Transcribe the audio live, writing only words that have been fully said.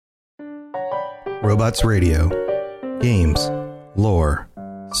Robots Radio. Games, lore,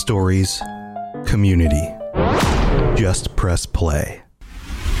 stories, community. Just press play.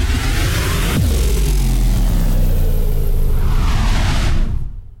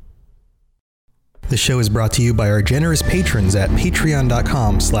 The show is brought to you by our generous patrons at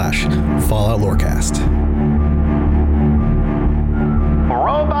patreon.com/FalloutLorecast.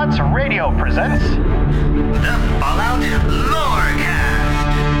 Robots Radio presents the Fallout Lorecast.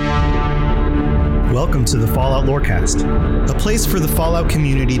 Welcome to the Fallout Lorecast, a place for the Fallout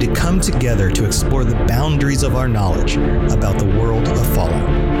community to come together to explore the boundaries of our knowledge about the world of Fallout.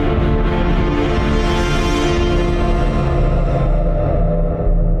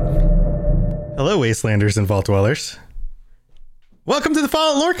 Hello, Wastelanders and Vault Dwellers. Welcome to the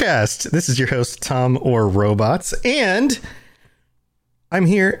Fallout Lorecast. This is your host, Tom or Robots, and I'm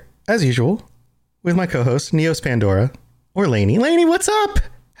here, as usual, with my co-host, Neos Pandora, or Lainey. Lainey, what's up?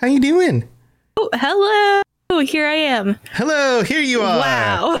 How you doing? Oh, hello. Here I am. Hello, here you are.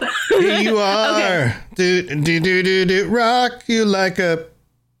 Wow. Here you are. Okay. Do, rock you like a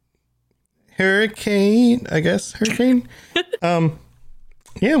hurricane, I guess. Hurricane.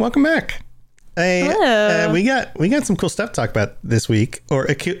 Yeah, welcome back. Hello. We got some cool stuff to talk about this week, or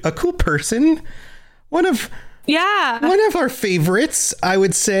a cool person. One of our favorites, I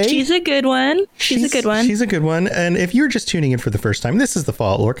would say. She's a good one. She's a good one. And if you're just tuning in for the first time, this is the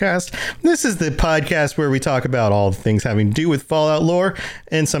Fallout Lorecast. This is the podcast where we talk about all the things having to do with Fallout lore,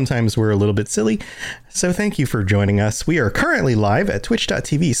 and sometimes we're a little bit silly. So thank you for joining us. We are currently live at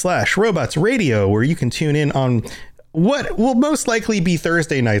twitch.tv/robotsradio, where you can tune in on what will most likely be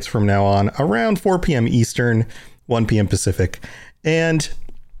Thursday nights from now on, around 4 p.m. Eastern, 1 p.m. Pacific. And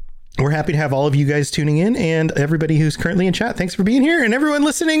we're happy to have all of you guys tuning in, and everybody who's currently in chat. Thanks for being here. And everyone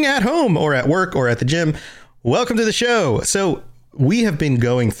listening at home or at work or at the gym, welcome to the show. So we have been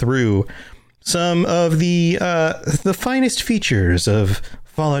going through some of the finest features of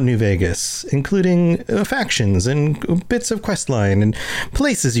Fallout New Vegas, including factions and bits of questline and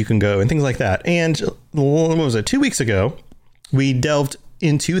places you can go and things like that. And what was it? 2 weeks ago, we delved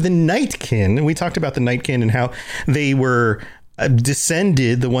into the Nightkin. We talked about the Nightkin and how they were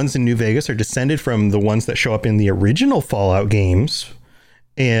descended. The ones in New Vegas are descended from the ones that show up in the original Fallout games,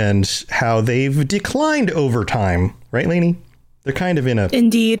 and how they've declined over time. Right, Lainey? They're kind of in a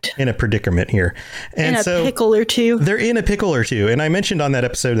predicament here. And in a pickle or two. They're in a pickle or two. And I mentioned on that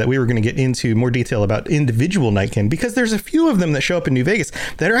episode that we were going to get into more detail about individual Nightkin, because there's a few of them that show up in New Vegas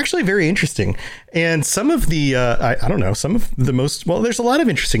that are actually very interesting. And some of the, some of the most, well, there's a lot of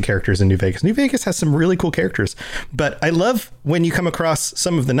interesting characters in New Vegas. New Vegas has some really cool characters. But I love when you come across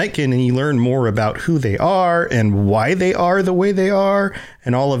some of the Nightkin and you learn more about who they are and why they are the way they are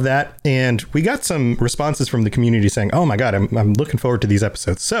and all of that. And we got some responses from the community saying, oh my God, I'm looking forward to these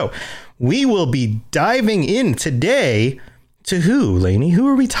episodes. So we will be diving in today to who, Lainey? Who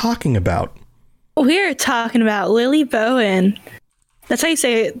are we talking about? We're talking about Lily Bowen. That's how you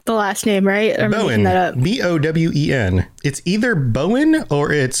say the last name, right? Or Bowen. Bowen. It's either Bowen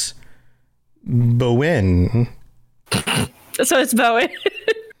or it's Bowen. So it's Bowen.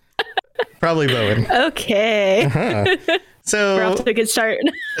 Probably Bowen. Okay. Uh-huh. So we're off to a good start.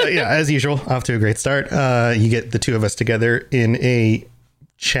 Yeah, as usual, off to a great start. You get the two of us together in a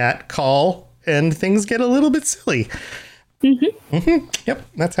chat call, and things get a little bit silly. Mm-hmm. Mm-hmm. Yep,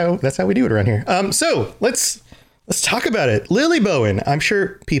 that's how we do it around here. So let's talk about it. Lily Bowen. I'm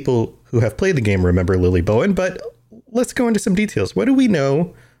sure people who have played the game remember Lily Bowen, but let's go into some details. What do we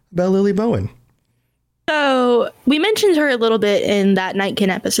know about Lily Bowen? So we mentioned her a little bit in that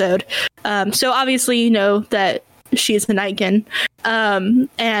Nightkin episode. So obviously you know that she's the Nightkin.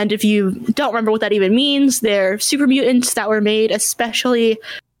 And if you don't remember what that even means, they're super mutants that were made especially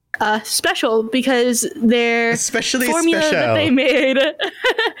special because their formula that they made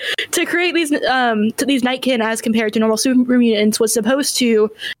to create these Nightkin as compared to normal super mutants was supposed to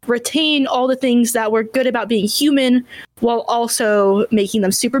retain all the things that were good about being human while also making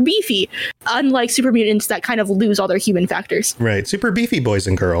them super beefy, unlike super mutants that kind of lose all their human factors. Right. Super beefy boys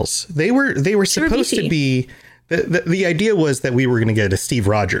and girls. They were supposed to be. The idea was that we were going to get a Steve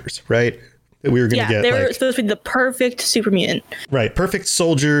Rogers, right? That we were going to get. They were supposed to be the perfect super mutant. Right. Perfect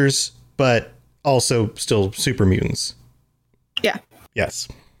soldiers, but also still super mutants. Yeah. Yes.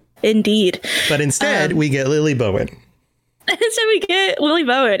 Indeed. But instead, we get Lily Bowen. So we get Lily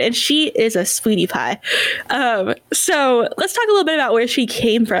Bowen, and she is a sweetie pie. So let's talk a little bit about where she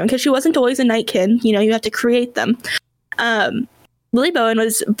came from, because she wasn't always a Nightkin. You know, you have to create them. Lily Bowen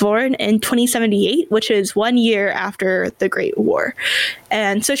was born in 2078, which is 1 year after the Great War.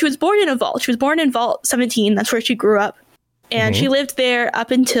 And so she was born in a vault. She was born in Vault 17. That's where she grew up. And she lived there up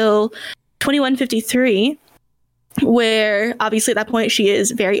until 2153, where obviously at that point she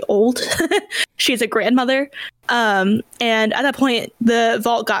is very old. She's a grandmother. And at that point, the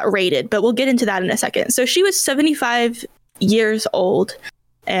vault got raided, but we'll get into that in a second. So she was 75 years old.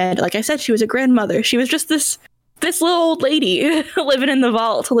 And like I said, she was a grandmother. She was just this little old lady living in the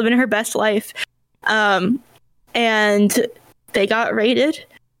vault, living her best life. And they got raided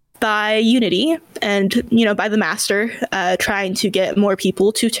by Unity and, by the Master, trying to get more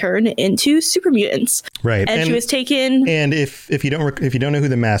people to turn into super mutants. Right. And she was taken. And if you don't know who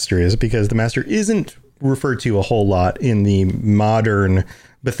the Master is, because the Master isn't referred to a whole lot in the modern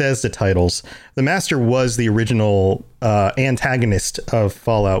Bethesda titles, the Master was the original antagonist of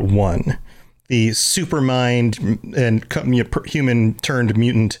Fallout 1. The supermind and human turned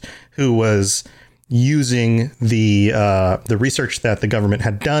mutant who was using the research that the government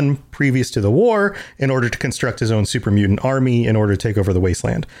had done previous to the war in order to construct his own super mutant army in order to take over the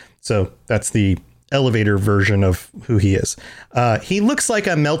wasteland. So that's the elevator version of who he is. He looks like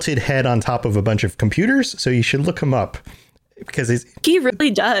a melted head on top of a bunch of computers, so you should look him up because he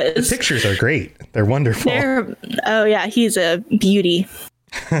really does. The pictures are great. They're wonderful. Oh yeah, he's a beauty.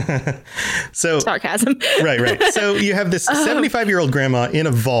 So sarcasm. Right. So you have this 75-year-old grandma in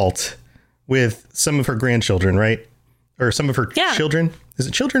a vault with some of her grandchildren, right? Or some of her children. Is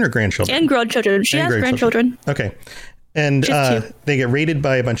it children or grandchildren? And grandchildren. She has grandchildren. Okay. And they get raided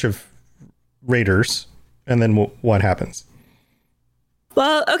by a bunch of raiders. And then what happens?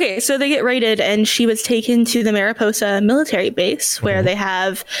 Well, okay, so they get raided and she was taken to the Mariposa military base where they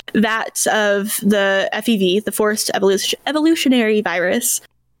have vats of the FEV, the forced evolutionary virus.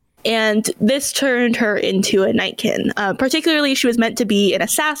 And this turned her into a Nightkin. Particularly, she was meant to be an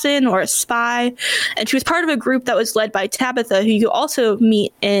assassin or a spy. And she was part of a group that was led by Tabitha, who you also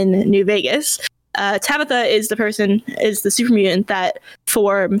meet in New Vegas. Tabitha is the super mutant that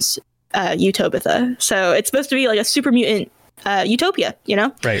forms Utopia. So it's supposed to be like a super mutant utopia,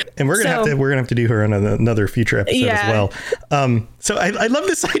 Right. And we're gonna have to do her on another future episode as well. So I love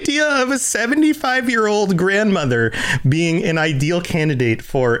this idea of a 75-year-old grandmother being an ideal candidate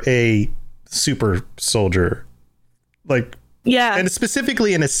for a super soldier. And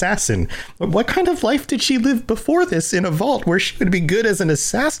specifically an assassin. What kind of life did she live before this in a vault where she would be good as an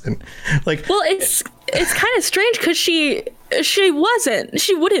assassin? Well, it's kind of strange because she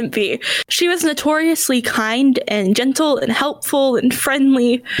wouldn't be. She was notoriously kind and gentle and helpful and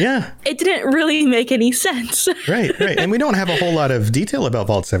friendly. Yeah. It didn't really make any sense. Right. And we don't have a whole lot of detail about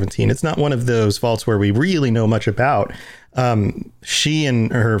Vault 17. It's not one of those vaults where we really know much about. She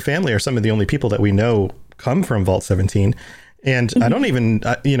and her family are some of the only people that we know come from Vault 17. And I don't even,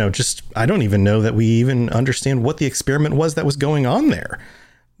 I don't even know that we even understand what the experiment was that was going on there.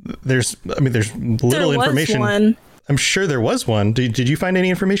 There's little information. I'm sure there was one. Did you find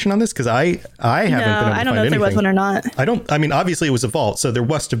any information on this? Because I haven't been able to find anything. I don't know if there was one or not. Obviously it was a vault, so there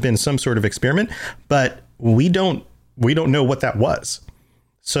must have been some sort of experiment, but we don't know what that was.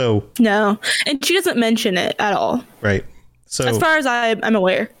 So no, and she doesn't mention it at all. Right. So as far as I'm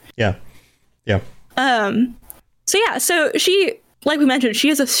aware. Yeah. So she, like we mentioned, she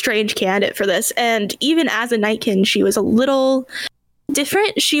is a strange candidate for this, and even as a Nightkin, she was a little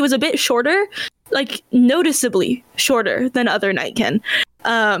different. She was a bit shorter, noticeably shorter than other Nightkin.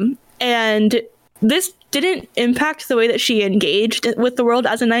 And this didn't impact the way that she engaged with the world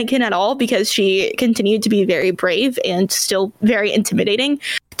as a Nightkin at all, because she continued to be very brave and still very intimidating,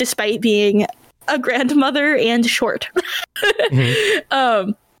 despite being a grandmother and short.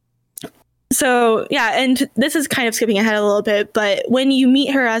 So, yeah, and this is kind of skipping ahead a little bit, but when you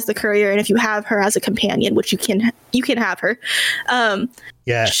meet her as the courier, and if you have her as a companion, which you can have her,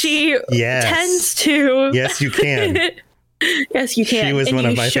 she tends to... Yes, you can. Yes, you can. She was one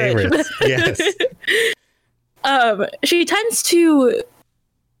of my favorites. Yes. She tends to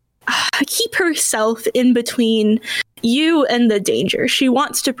keep herself in between you and the danger. She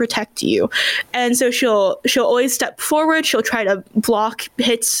wants to protect you, and so she'll always step forward. She'll try to block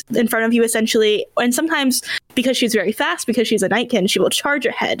hits in front of you, essentially, and sometimes, because she's very fast, because she's a Nightkin, she will charge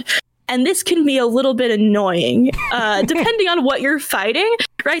ahead. And this can be a little bit annoying, depending on what you're fighting,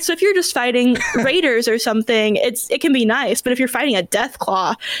 right? So if you're just fighting raiders or something, it can be nice. But if you're fighting a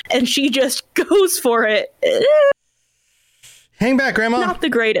Deathclaw and she just goes for it, hang back, Grandma. Not the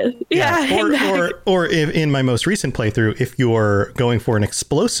greatest. Yeah. Or if, in my most recent playthrough, if you're going for an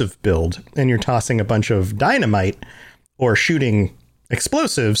explosive build and you're tossing a bunch of dynamite or shooting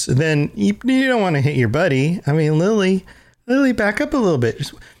explosives, then you don't want to hit your buddy. I mean, Lily, back up a little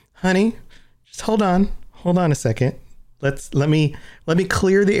bit. Honey, just hold on a second. Let me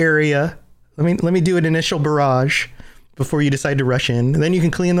clear the area. Let me do an initial barrage. before you decide to rush in. And then you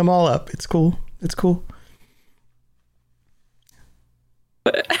can clean them all up. It's cool. It's cool.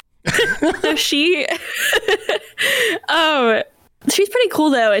 So she, she's pretty cool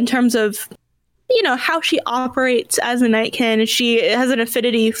though in terms of, you know, how she operates as a Nightkin. She has an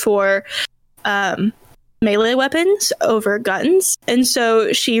affinity for melee weapons over guns, and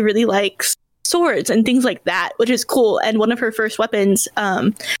so she really likes swords and things like that, which is cool. And one of her first weapons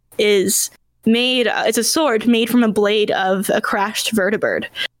is made. It's a sword made from a blade of a crashed vertibird,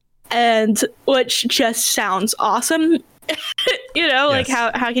 and which just sounds awesome. You know, yes.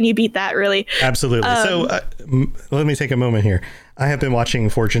 Like how can you beat that, really? Absolutely. So let me take a moment here. I have been watching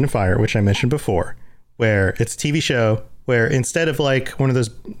Forged in Fire, which I mentioned before, where it's a TV show where instead of like one of those,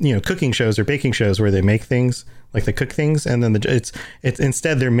 you know, cooking shows or baking shows where they make things, like they cook things, and then it's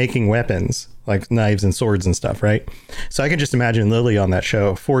instead they're making weapons like knives and swords and stuff, right? So I can just imagine Lily on that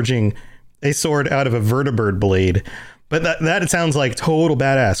show forging a sword out of a vertibird blade. But that sounds like total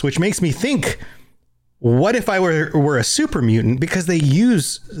badass, which makes me think, what if I were a super mutant? Because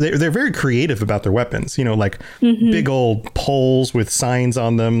they're very creative about their weapons, you know, like big old poles with signs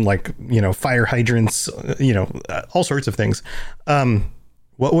on them, like, you know, fire hydrants, you know, all sorts of things.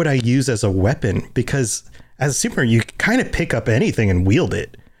 What would I use as a weapon? Because as a super, you kind of pick up anything and wield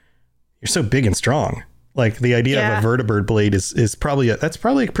it. You're so big and strong. Like the idea of a vertibird blade is probably a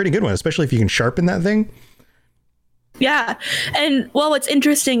pretty good one, especially if you can sharpen that thing. Yeah. And well, what's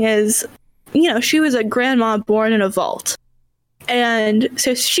interesting is, you know, she was a grandma born in a vault. And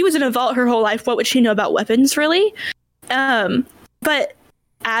so she was in a vault her whole life. What would she know about weapons, really? But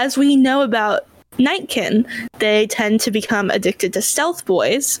as we know about Nightkin, they tend to become addicted to stealth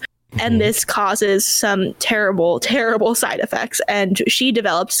boys. And this causes some terrible, terrible side effects. And she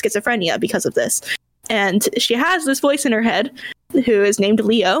developed schizophrenia because of this. And she has this voice in her head who is named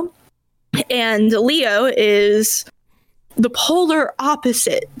Leo. And Leo is the polar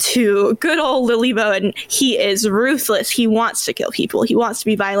opposite to good old Lily Bowen. He is ruthless. He wants to kill people. He wants to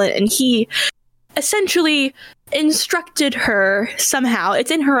be violent. And he essentially instructed her somehow. It's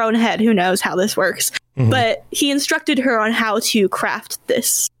in her own head. Who knows how this works? But he instructed her on how to craft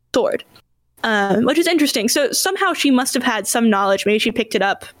this sword, which is interesting. So somehow she must have had some knowledge. Maybe she picked it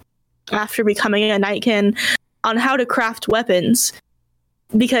up after becoming a Nightkin on how to craft weapons.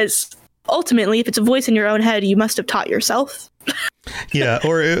 Because ultimately, if it's a voice in your own head, you must have taught yourself. Yeah,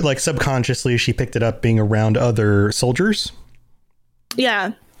 or like subconsciously, she picked it up being around other soldiers.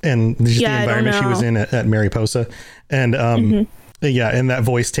 Yeah. And just the environment she was in at Mariposa. And yeah, and that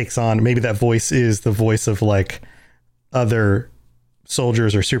voice takes on, maybe that voice is the voice of like other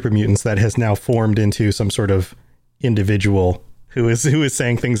soldiers or super mutants that has now formed into some sort of individual who is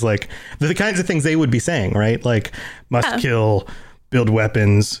saying things like the kinds of things they would be saying, right? Like must kill, build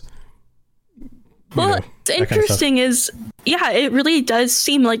weapons. Well, what's interesting is, it really does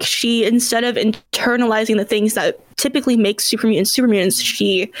seem like she, instead of internalizing the things that typically make super mutants,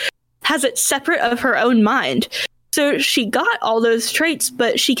 she has it separate of her own mind. So she got all those traits,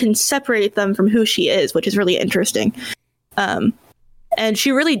 but she can separate them from who she is, which is really interesting. And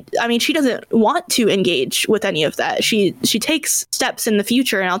she really, she doesn't want to engage with any of that. She takes steps in the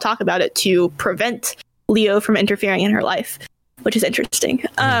future, and I'll talk about it, to prevent Leo from interfering in her life, which is interesting.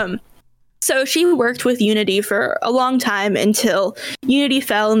 So she worked with Unity for a long time until Unity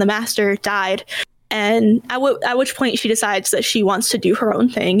fell and the master died. And at which point she decides that she wants to do her own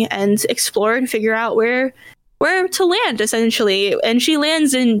thing and explore and figure out where to land, essentially. And she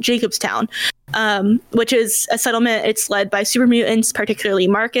lands in Jacobstown, which is a settlement. It's led by super mutants, particularly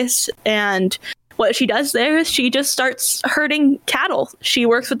Marcus. And what she does there is she just starts herding cattle. She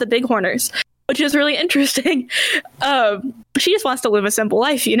works with the bighorners, which is really interesting. She just wants to live a simple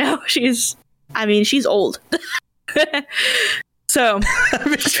life, you know? She's old. So,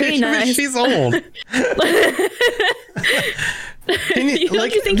 pretty nice. She's old. Don't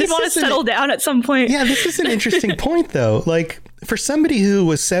you think you'd want to settle down at some point? Yeah, this is an interesting point, though. Like, for somebody who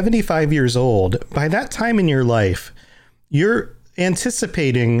was 75 years old, by that time in your life, you're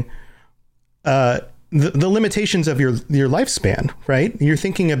anticipating the limitations of your lifespan, right? You're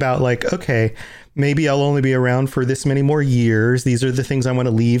thinking about like, okay, maybe I'll only be around for this many more years. These are the things I want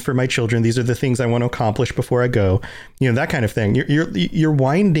to leave for my children. These are the things I want to accomplish before I go. You know, that kind of thing. You're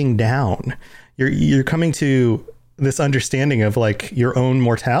winding down. You're coming to this understanding of like your own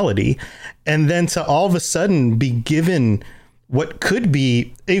mortality, and then to all of a sudden be given what could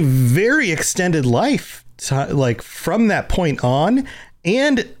be a very extended life, like from that point on,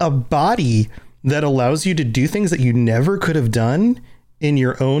 and a body that allows you to do things that you never could have done in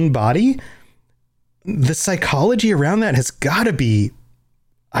your own body. The psychology around that has got to be,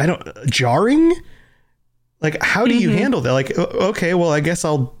 jarring. Like, how do you handle that? Like, okay, well, I guess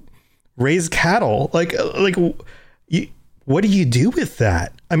I'll raise cattle. Like, what do you do with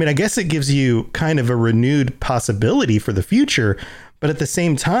that? I mean, I guess it gives you kind of a renewed possibility for the future, but at the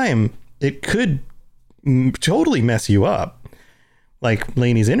same time, it could totally mess you up, like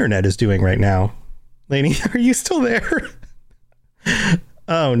Lainey's internet is doing right now. Lainey, are you still there?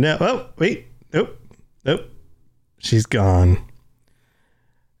 Oh, no. Oh, wait. Nope. She's gone.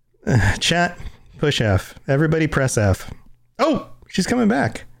 Chat, push F. Everybody press F. Oh, she's coming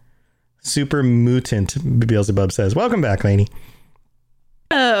back. Super mutant, Beelzebub says. Welcome back, Lainey.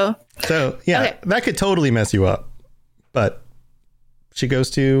 Oh. So, yeah, okay. That could totally mess you up. But she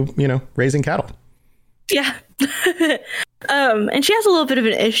goes to, raising cattle. Yeah. And she has a little bit of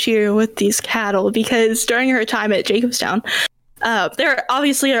an issue with these cattle because during her time at Jacobstown, there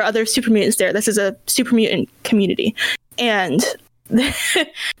obviously are other super mutants there. This is a super mutant community. And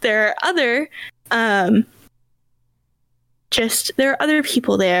there are other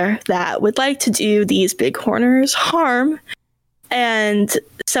people there that would like to do these bighorners harm. And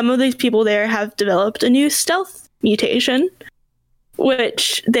some of these people there have developed a new stealth mutation,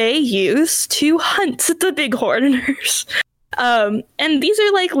 which they use to hunt the bighorners. And these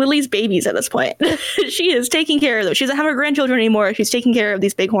are like Lily's babies at this point. She is taking care of them. She doesn't have her grandchildren anymore. She's taking care of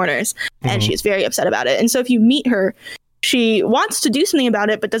these bighorners, and she's very upset about it. And so if you meet her, she wants to do something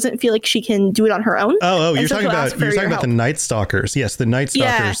about it, but doesn't feel like she can do it on her own. You're talking about the Night Stalkers. Yes, the Night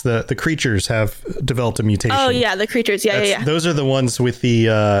Stalkers. Yeah. The creatures have developed a mutation. Oh yeah, the creatures. Yeah. Those are the ones with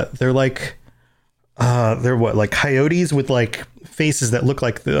the they're like like coyotes with like faces that look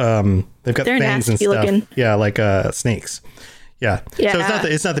like they've got fangs and stuff. Looking. Yeah, like snakes. Yeah. So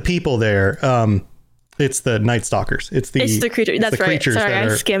it's not the people there. It's the Night Stalkers. It's the creatures. That's right. Sorry, I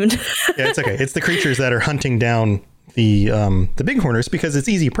skimmed. Yeah, it's okay. It's the creatures that are hunting down the bighorners because it's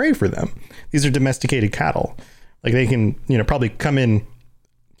easy prey for them. These are domesticated cattle. Like they can, probably come in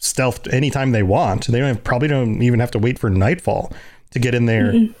stealthed anytime they want. They probably don't even have to wait for nightfall to get in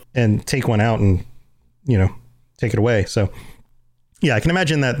there and take one out and, take it away. So yeah, I can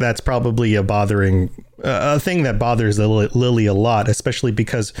imagine that that's probably a thing that bothers Lily a lot, especially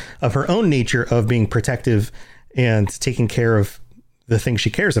because of her own nature of being protective and taking care of the things she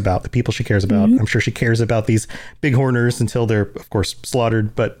cares about, the people she cares about. I'm sure she cares about these bighorners until they're, of course,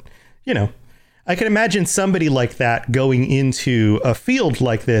 slaughtered. But, I can imagine somebody like that going into a field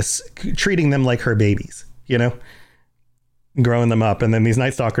like this, treating them like her babies, growing them up. And then these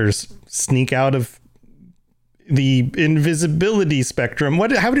Night Stalkers sneak out of the invisibility spectrum. What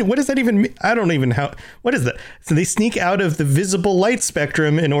does that even mean? I don't even what is that? So they sneak out of the visible light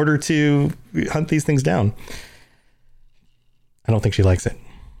spectrum in order to hunt these things down. I don't think she likes it.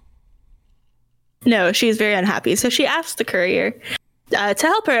 No, she's very unhappy. So she asks the courier to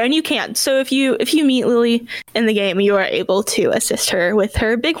help her, and you can't. So if you meet Lily in the game, you are able to assist her with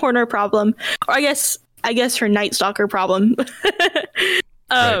her bighorner problem, or I guess her Night Stalker problem.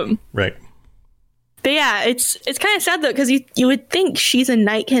 Right. But yeah, it's kind of sad though, because you would think she's a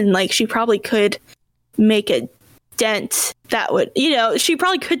Nightkin, like she probably could make a dent that would, she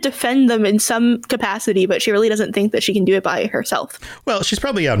probably could defend them in some capacity, but she really doesn't think that she can do it by herself. Well, she's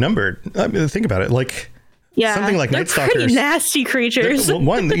probably outnumbered. I mean, think about it. Like, something like Night Stalkers. They're pretty nasty creatures.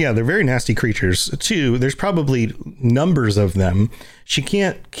 They're very nasty creatures. Two, there's probably numbers of them. She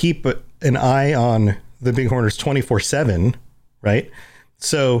can't keep an eye on the bighorners 24/7, right?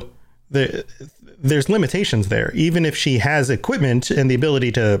 So there's limitations there. Even if she has equipment and the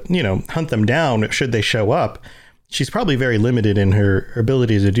ability to, hunt them down should they show up, she's probably very limited in her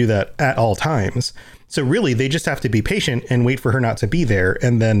ability to do that at all times. So really, they just have to be patient and wait for her not to be there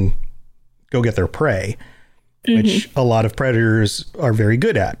and then go get their prey, which a lot of predators are very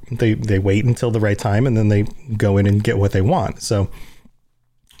good at. They wait until the right time and then they go in and get what they want. So,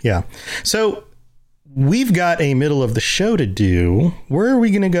 yeah. So we've got a middle of the show to do. Where are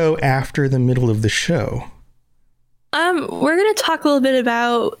we going to go after the middle of the show? We're going to talk a little bit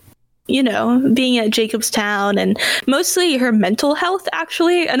about, being at Jacobstown and mostly her mental health,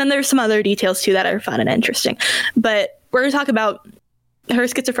 actually. And then there's some other details too that are fun and interesting. But we're going to talk about her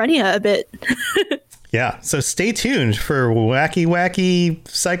schizophrenia a bit. Yeah. So stay tuned for wacky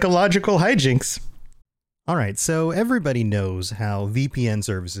psychological hijinks. All right, so everybody knows how VPN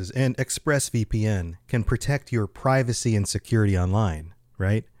services and ExpressVPN can protect your privacy and security online,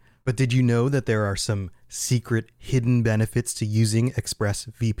 right? But did you know that there are some secret hidden benefits to using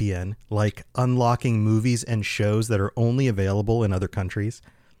ExpressVPN, like unlocking movies and shows that are only available in other countries?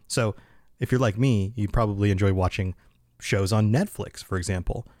 So if you're like me, you probably enjoy watching shows on Netflix, for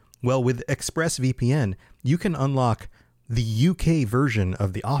example. Well, with ExpressVPN, you can unlock the UK version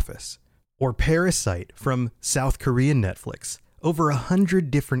of The Office, Or Parasite from South Korean Netflix. Over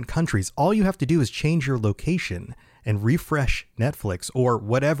 100 different countries. All you have to do is change your location and refresh Netflix or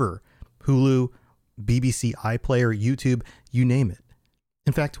whatever. Hulu, BBC iPlayer, YouTube, you name it.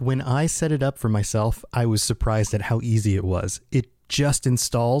 In fact, when I set it up for myself, I was surprised at how easy it was. It just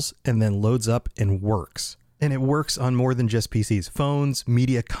installs and then loads up and works. And it works on more than just PCs, phones,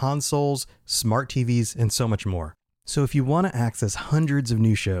 media consoles, smart TVs, and so much more. So if you want to access hundreds of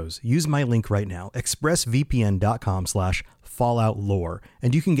new shows, use my link right now, expressvpn.com/falloutlore,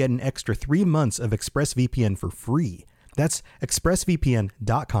 and you can get an extra 3 months of ExpressVPN for free. That's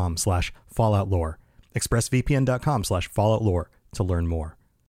expressvpn.com/falloutlore. expressvpn.com/falloutlore to learn more.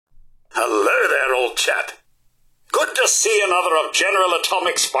 Hello there, old chap. Good to see another of General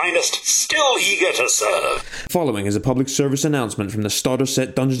Atomic's finest, still eager to serve. Following is a public service announcement from the Starter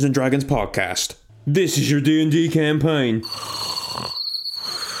Set Dungeons & Dragons podcast. This is your D&D campaign.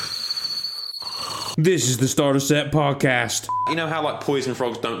 This is the Starter Set podcast. You know how, like, poison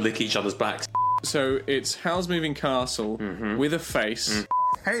frogs don't lick each other's backs? So it's Howl's Moving Castle with a face.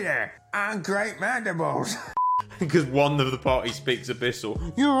 Hey there, I'm Great Mandibles. Because one of the party speaks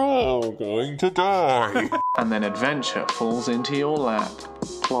Abyssal. You're all going to die. And then adventure falls into your lap.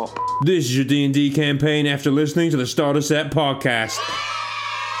 Plop. This is your D&D campaign after listening to the Starter Set podcast.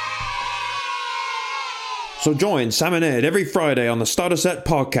 So join Sam and Ed every Friday on the Starter Set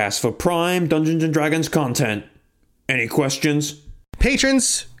podcast for prime Dungeons & Dragons content. Any questions?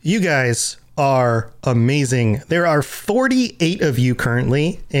 Patrons, you guys are amazing. There are 48 of you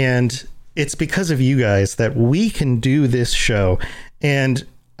currently, and it's because of you guys that we can do this show. And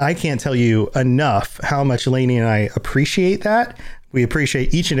I can't tell you enough how much Lainey and I appreciate that. We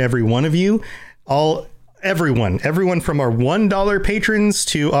appreciate each and every one of you. Everyone from our $1 patrons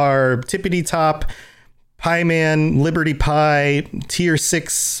to our tippity top Pie Man, Liberty Pie, Tier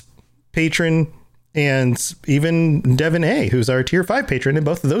 6 patron, and even Devin A, who's our Tier 5 patron, and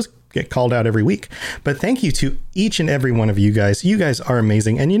both of those get called out every week. But thank you to each and every one of you guys. You guys are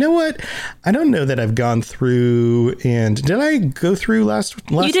amazing. And you know what? I don't know that I've gone through, and did I go through last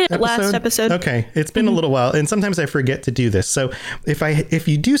you did episode? Last episode. Okay. It's been a little while, and sometimes I forget to do this. So if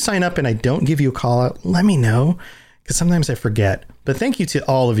you do sign up and I don't give you a call out, let me know, because sometimes I forget. But thank you to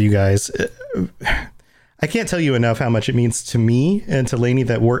all of you guys. I can't tell you enough how much it means to me and to Lainey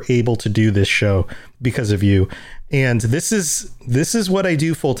that we're able to do this show because of you. And this is what I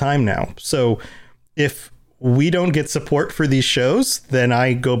do full time now. So if we don't get support for these shows, then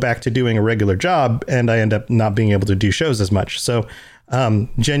I go back to doing a regular job and I end up not being able to do shows as much. So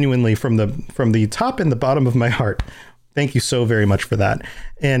genuinely from the top and the bottom of my heart, thank you so very much for that.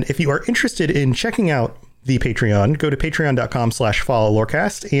 And if you are interested in checking out the Patreon, go to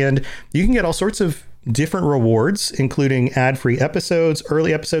patreon.com/followlorecast, and you can get all sorts of different rewards, including ad-free episodes,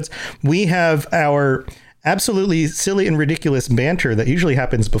 early episodes. We have our absolutely silly and ridiculous banter that usually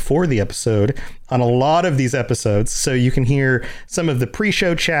happens before the episode on a lot of these episodes. So you can hear some of the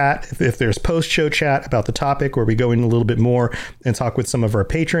pre-show chat, if there's post-show chat about the topic, where we go in a little bit more and talk with some of our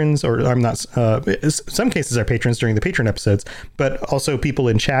patrons, or I'm not, some cases our patrons during the patron episodes, but also people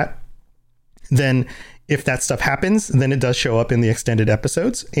in chat. Then if that stuff happens, then it does show up in the extended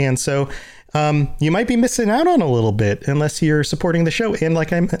episodes. And so you might be missing out on a little bit unless you're supporting the show. And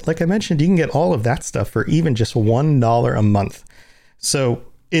like I mentioned, you can get all of that stuff for even just $1 a month. So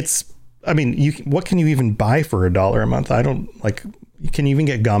what can you even buy for $1 a month? Can you even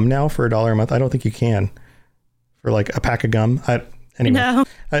get gum now for $1 a month? I don't think you can, for like a pack of gum. Anyway, No.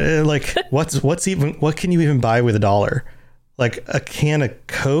 What can you even buy with $1? Like a can of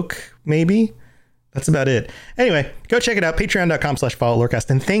Coke, maybe? That's about it. Anyway, go check it out. Patreon.com/followlorecast.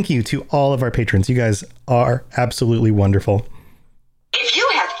 And thank you to all of our patrons. You guys are absolutely wonderful. If you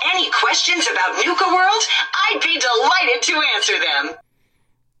have any questions about Nuka World, I'd be delighted to answer them.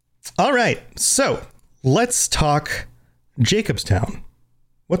 All right. So let's talk Jacobstown.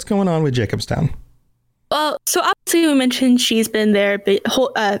 What's going on with Jacobstown? Well, so obviously we mentioned she's been there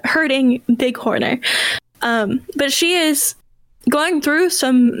hurting Big Horner. But she is going through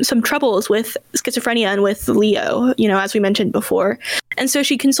some troubles with schizophrenia and with Leo, as we mentioned before. And so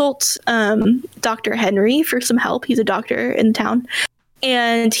she consults Dr. Henry for some help. He's a doctor in town.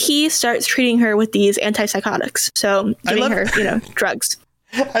 And he starts treating her with these antipsychotics. So giving her, drugs.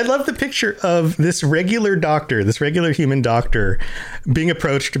 I love the picture of this regular doctor, this regular human doctor, being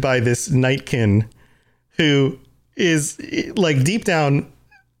approached by this Nightkin who is, like, deep down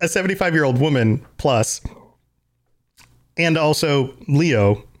a 75-year-old woman plus, and also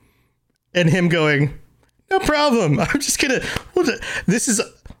Leo, and him going, no problem. I'm just gonna, this is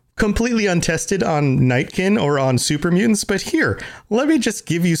completely untested on Nightkin or on super mutants, but here, let me just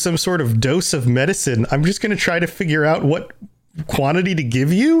give you some sort of dose of medicine. I'm just going to try to figure out what quantity to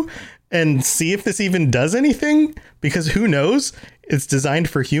give you and see if this even does anything, because who knows? It's designed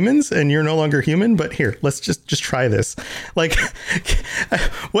for humans and you're no longer human, but here, let's just try this. Like,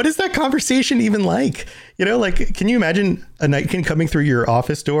 what is that conversation even like? You know, like, can you imagine a Nightkin coming through your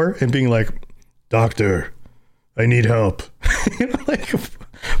office door and being like, "Doctor, I need help." You know, like,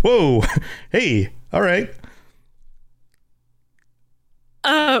 whoa, hey, all right.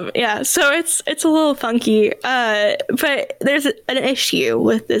 Yeah, so it's a little funky, but there's an issue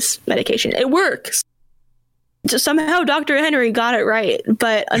with this medication. It works. Just somehow Dr. Henry got it right,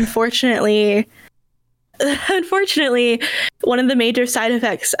 but unfortunately, one of the major side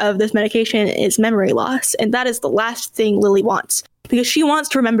effects of this medication is memory loss, and that is the last thing Lily wants, because she wants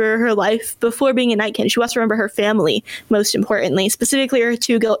to remember her life before being a Nightkin. She wants to remember her family, most importantly, specifically her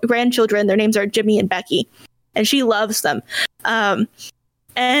two grandchildren. Their names are Jimmy and Becky, and she loves them.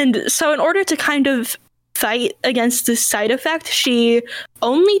 And so in order to kind of fight against this side effect, she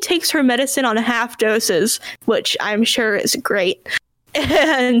only takes her medicine on half doses, which I'm sure is great.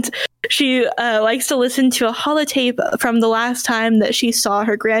 And she likes to listen to a holotape from the last time that she saw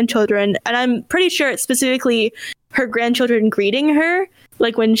her grandchildren. And I'm pretty sure it's specifically her grandchildren greeting her,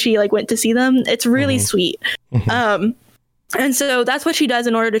 like when she went to see them. It's really sweet. And so that's what she does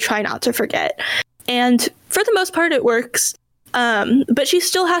in order to try not to forget. And for the most part, it works. But she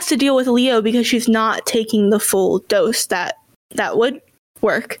still has to deal with Leo because she's not taking the full dose that would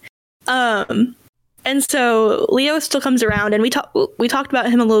work. And so Leo still comes around, and we talked about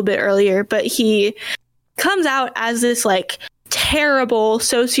him a little bit earlier, but he comes out as this like terrible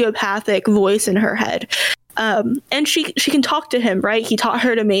sociopathic voice in her head. And she can talk to him, right? He taught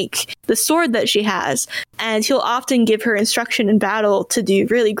her to make the sword that she has, and he'll often give her instruction in battle to do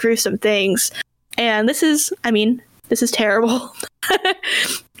really gruesome things. And this is terrible.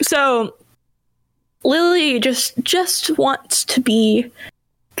 So Lily just wants to be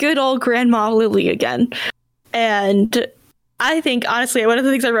good old Grandma Lily again. And I think, honestly, one of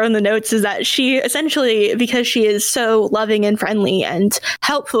the things I wrote in the notes is that she essentially, because she is so loving and friendly and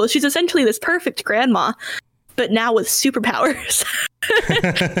helpful, she's essentially this perfect grandma, but now with superpowers.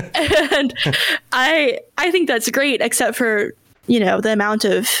 And I think that's great, except for, the amount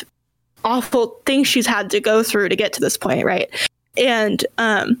of awful things she's had to go through to get to this point, right? And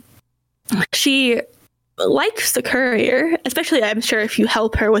she likes the courier, especially, I'm sure, if you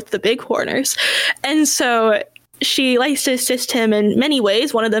help her with the bighorners. And so she likes to assist him in many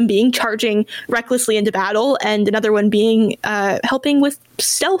ways, one of them being charging recklessly into battle, and another one being helping with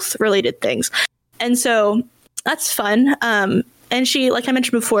stealth-related things. And so that's fun. And she, like I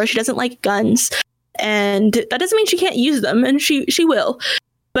mentioned before, she doesn't like guns. And that doesn't mean she can't use them, and she will.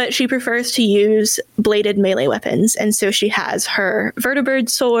 But she prefers to use bladed melee weapons. And so she has her vertibird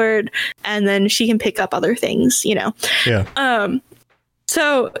sword, and then she can pick up other things, Yeah.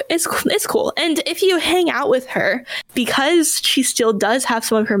 So it's cool. And if you hang out with her, because she still does have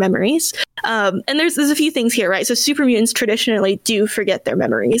some of her memories, and there's a few things here, right? So super mutants traditionally do forget their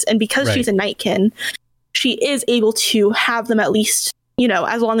memories. And because she's a Nightkin, she is able to have them at least,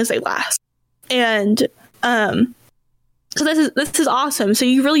 as long as they last. And so this is awesome. So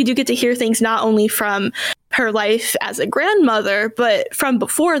you really do get to hear things not only from her life as a grandmother, but from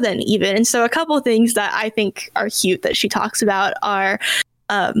before then even. And so a couple of things that I think are cute that she talks about are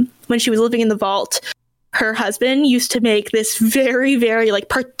when she was living in the vault, her husband used to make this very, very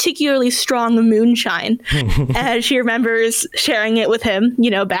particularly strong moonshine. And she remembers sharing it with him,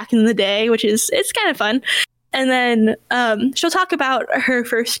 back in the day, it's kind of fun. And then she'll talk about her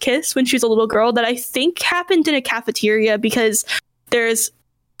first kiss when she was a little girl that I think happened in a cafeteria, because there's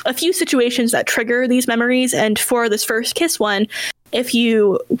a few situations that trigger these memories. And for this first kiss one,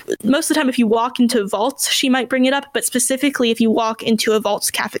 most of the time, if you walk into vaults, she might bring it up. But specifically, if you walk into a vault's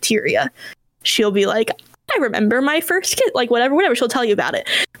cafeteria, she'll be like, I remember my first kiss, whatever. She'll tell you about it,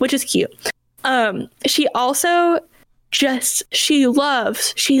 which is cute. She also she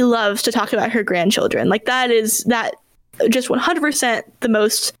loves to talk about her grandchildren. That just 100% the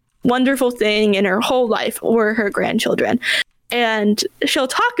most wonderful thing in her whole life were her grandchildren. And she'll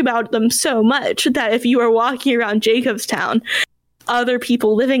talk about them so much that if you are walking around Jacobstown, other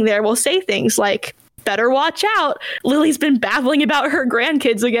people living there will say things like, better watch out, Lily's been babbling about her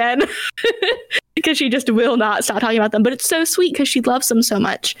grandkids again. Because she just will not stop talking about them. But it's so sweet because she loves them so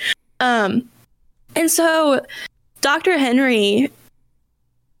much. And so Dr. Henry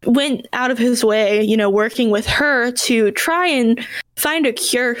went out of his way, working with her to try and find a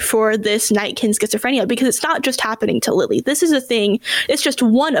cure for this Nightkin schizophrenia, because it's not just happening to Lily. This is a thing. It's just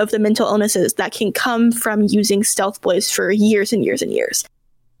one of the mental illnesses that can come from using stealth boys for years and years and years.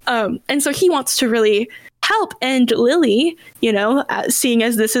 And so he wants to really help. And Lily, seeing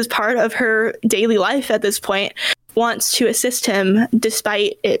as this is part of her daily life at this point, wants to assist him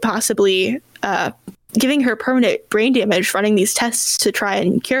despite it possibly giving her permanent brain damage, running these tests to try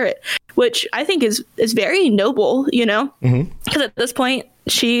and cure it, which I think is very noble, because at this point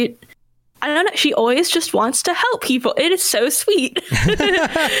I don't know, she always just wants to help people. It is so sweet. So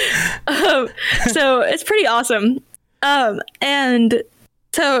it's pretty awesome. And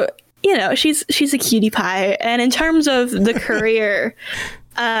so, she's a cutie pie. And in terms of the career,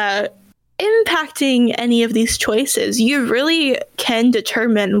 impacting any of these choices, you really can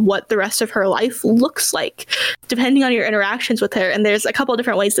determine what the rest of her life looks like, depending on your interactions with her. And there's a couple of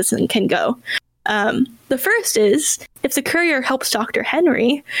different ways this can go. The first is, if the courier helps Dr.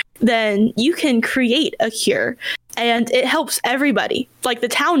 Henry, then you can create a cure, and it helps everybody. Like, the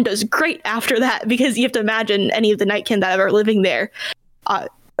town does great after that, because you have to imagine any of the Nightkin that are living there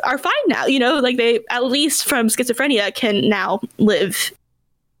are fine now. Like, they, at least from schizophrenia, can now live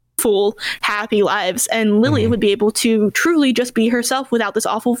full, happy lives, and Lily would be able to truly just be herself without this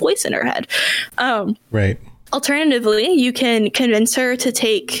awful voice in her head. Right. Alternatively, you can convince her to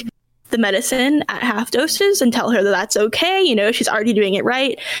take the medicine at half doses and tell her that that's okay. She's already doing it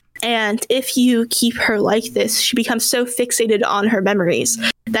right. And if you keep her like this, she becomes so fixated on her memories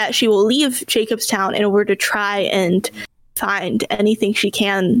that she will leave Jacobstown in order to try and find anything she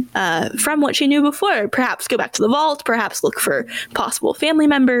can from what she knew before. Perhaps go back to the vault, perhaps look for possible family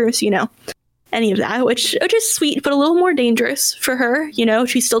members, any of that, which is sweet, but a little more dangerous for her.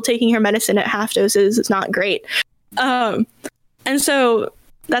 She's still taking her medicine at half doses. It's not great. And so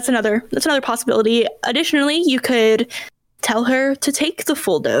that's another possibility. Additionally, you could tell her to take the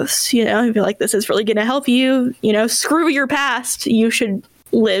full dose. You'd be like, this is really going to help you. Screw your past. You should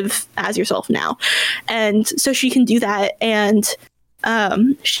live as yourself now. And so she can do that, and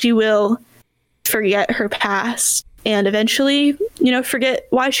she will forget her past and eventually, forget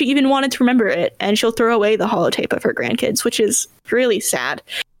why she even wanted to remember it, and she'll throw away the holotape of her grandkids, which is really sad.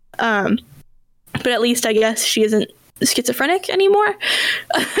 But at least I guess she isn't schizophrenic anymore.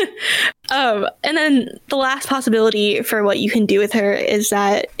 And then the last possibility for what you can do with her is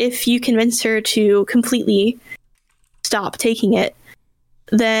that if you convince her to completely stop taking it,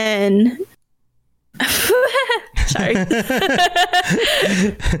 then sorry.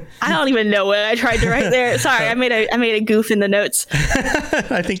 I don't even know what I tried to write there. Sorry, I made a goof in the notes.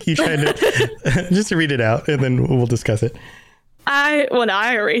 I think you tried to just to read it out, and then we'll discuss it. I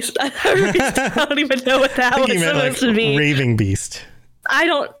erased. I don't even know what that was supposed to be. Raving beast. I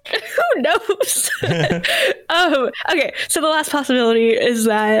don't. Who knows? Okay, so the last possibility is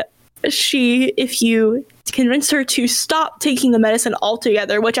that if you convince her to stop taking the medicine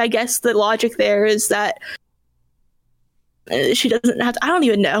altogether, which I guess the logic there is that she doesn't have to. I don't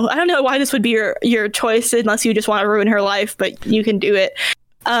even know. I don't know why this would be your choice unless you just want to ruin her life, but you can do it.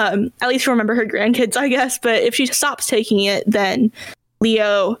 At least remember her grandkids, I guess. But if she stops taking it, then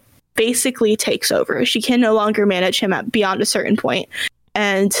Leo basically takes over. She can no longer manage him beyond a certain point,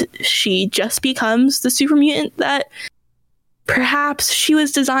 and she just becomes the super mutant that perhaps she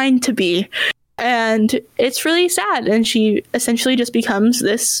was designed to be. And it's really sad, and she essentially just becomes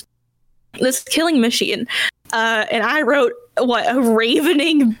this killing machine. And I wrote, what, a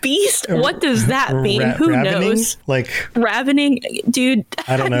ravening beast? What does that mean? Who ravening? knows? Like ravening, dude.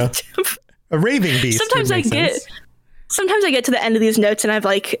 I don't know. A raving beast. Sometimes I get to the end of these notes and I've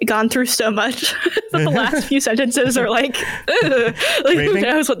gone through so much that the last few sentences are like who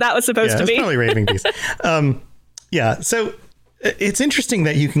knows what that was supposed to be. It's probably raving beast. Yeah. So it's interesting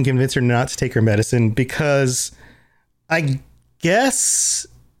that you can convince her not to take her medicine, because I guess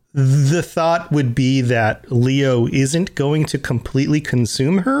the thought would be that Leo isn't going to completely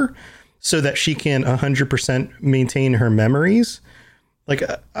consume her so that she can 100% maintain her memories.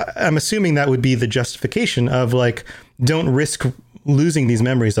 I'm assuming that would be the justification of don't risk losing these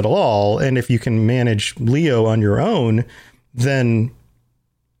memories at all. And if you can manage Leo on your own, then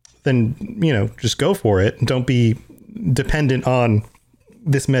just go for it. Don't be dependent on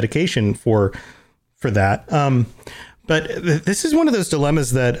this medication for that. But this is one of those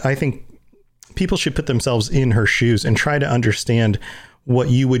dilemmas that I think people should put themselves in her shoes and try to understand what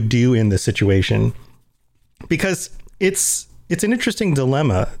you would do in this situation, because it's an interesting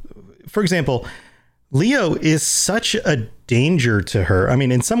dilemma. For example, Leo is such a danger to her. I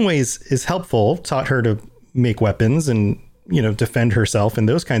mean, in some ways is helpful, taught her to make weapons and, defend herself and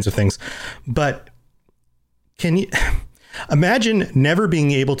those kinds of things. But Imagine never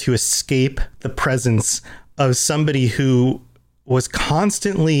being able to escape the presence of somebody who was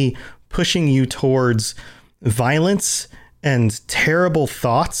constantly pushing you towards violence and terrible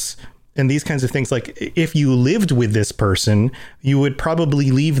thoughts and these kinds of things. Like, if you lived with this person, you would probably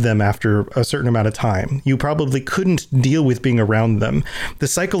leave them after a certain amount of time. You probably couldn't deal with being around them. The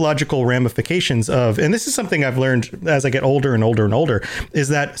psychological ramifications of, and this is something I've learned as I get older and older and older, is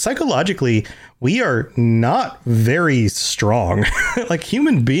that psychologically, we are not very strong. Like,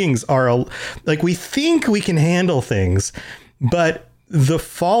 human beings are, like, we think we can handle things, but the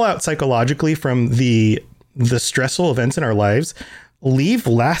fallout psychologically from the stressful events in our lives leave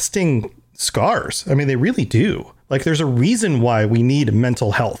lasting scars. I mean, they really do. Like, there's a reason why we need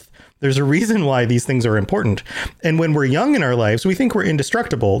mental health. There's a reason why these things are important. And when we're young in our lives, we think we're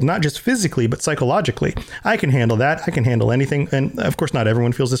indestructible, not just physically, but psychologically. I can handle that. I can handle anything. And of course, not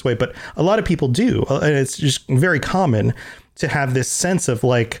everyone feels this way, but a lot of people do. And it's just very common to have this sense of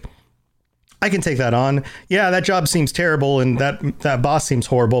like, I can take that on. Yeah, that job seems terrible and that boss seems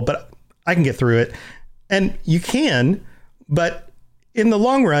horrible, but I can get through it. And you can, but in the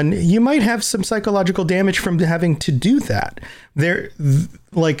long run, you might have some psychological damage from having to do that.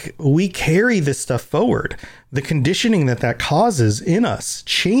 Like, we carry this stuff forward. The conditioning that causes in us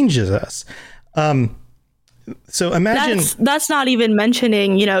changes us. So imagine that's not even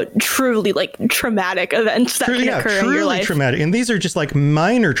mentioning, truly like traumatic events that can occur in your life. Traumatic. And these are just like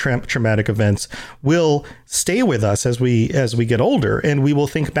minor traumatic events will stay with us as we get older, and we will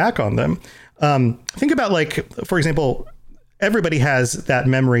think back on them. Think about, like, for example, everybody has that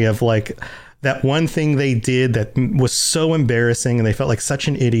memory of like that one thing they did that was so embarrassing and they felt like such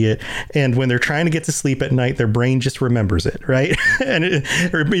an idiot. And when they're trying to get to sleep at night, their brain just remembers it, right? And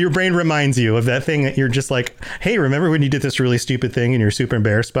your brain reminds you of that thing that you're just like, hey, remember when you did this really stupid thing and you're super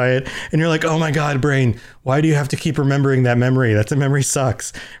embarrassed by it? And you're like, oh my God, brain, why do you have to keep remembering that memory? That memory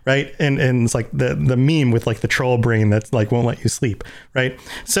sucks, right? And it's like the meme with like the troll brain that's like won't let you sleep, right?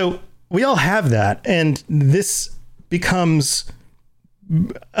 So we all have that. And this becomes,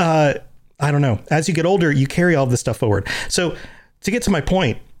 I don't know, as you get older, you carry all this stuff forward. So to get to my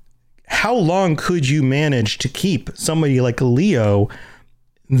point, how long could you manage to keep somebody like Leo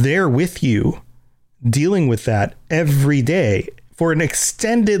there with you, dealing with that every day for an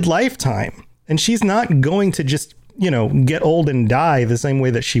extended lifetime? And she's not going to just, get old and die the same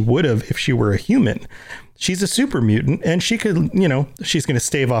way that she would have if she were a human. She's a super mutant, and she could, she's going to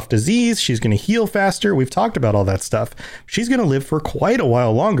stave off disease. She's going to heal faster. We've talked about all that stuff. She's going to live for quite a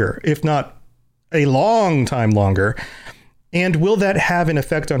while longer, if not a long time longer. And will that have an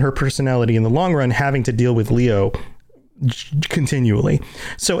effect on her personality in the long run, having to deal with Leo continually?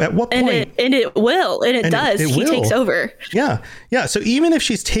 So at what point? And it will, and it does. He takes over. Yeah. Yeah. So even if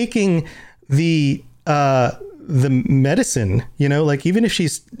she's taking the medicine, like even if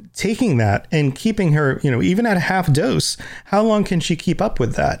she's taking that and keeping her, even at a half dose, how long can she keep up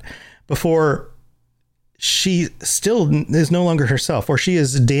with that before she still is no longer herself, or she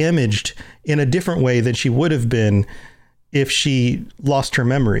is damaged in a different way than she would have been if she lost her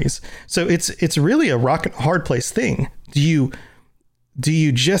memories? So it's really a rock and hard place thing. Do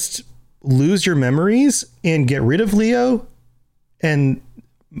you just lose your memories and get rid of Leo and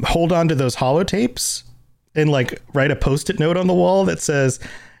hold on to those holotapes and like write a Post-it note on the wall that says,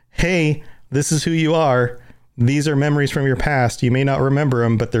 hey, this is who you are. These are memories from your past. You may not remember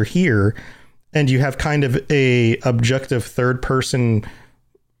them, but they're here. And you have kind of a objective third person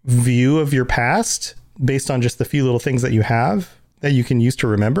view of your past based on just the few little things that you have that you can use to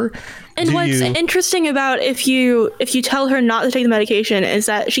remember. And what's interesting about if you tell her not to take the medication is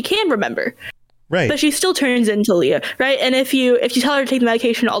that she can remember. Right. But she still turns into Leo, right? And if you tell her to take the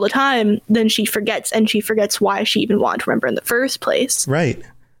medication all the time, then she forgets, and she forgets why she even wanted to remember in the first place. Right.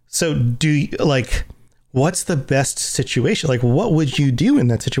 So what's the best situation? Like, what would you do in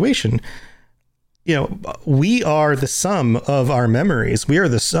that situation? We are the sum of our memories. We are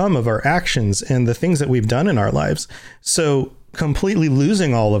the sum of our actions and the things that we've done in our lives. So completely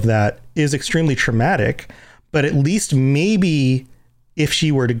losing all of that is extremely traumatic, but at least maybe if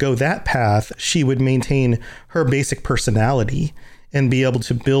she were to go that path, she would maintain her basic personality and be able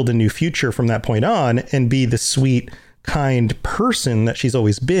to build a new future from that point on and be the sweet, kind person that she's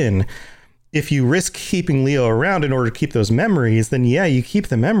always been. If you risk keeping Leo around in order to keep those memories, then yeah, you keep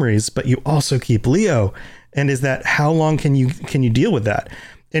the memories, but you also keep Leo. And how long can you deal with that?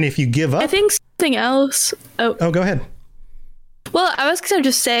 And if you give up, I think something else. Oh, go ahead. Well, I was going to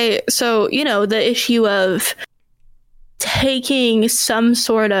just say, so, the issue of taking some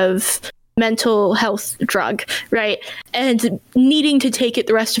sort of mental health drug, right? And needing to take it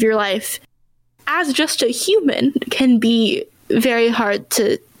the rest of your life. as just a human can be very hard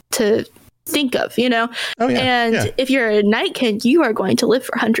to think of, you know? Oh, yeah. And if you're a Nightkin, you are going to live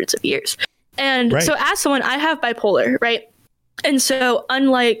for hundreds of years. And so as someone, I have bipolar, right? And so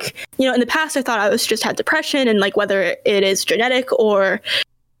unlike, you know, in the past, I thought I was just had depression, and like whether it is genetic or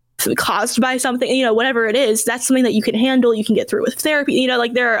caused by something, you know, whatever it is, that's something that you can handle. You can get through with therapy, you know,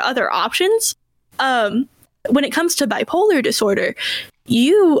 like there are other options. When it comes to bipolar disorder,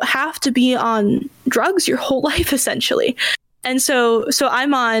 you have to be on drugs your whole life, essentially. And so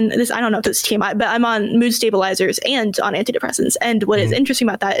I'm on this, I don't know if it's TMI, but I'm on mood stabilizers and on antidepressants. And what is interesting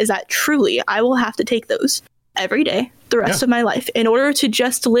about that is that truly I will have to take those every day, the rest of my life, in order to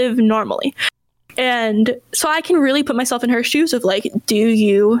just live normally. And so I can really put myself in her shoes of like, do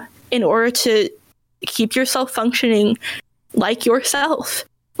you, in order to keep yourself functioning like yourself,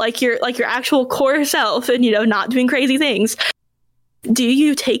 like your actual core self, and, you know, not doing crazy things, do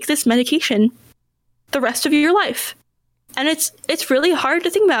you take this medication the rest of your life? And it's really hard to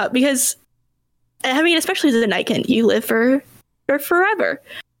think about because, I mean, especially as a Nightkin, you live for forever.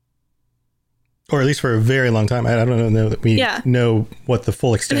 Or at least for a very long time. I don't know that we know what the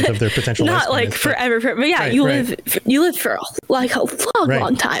full extent of their potential not like is, forever, but yeah, you live for like a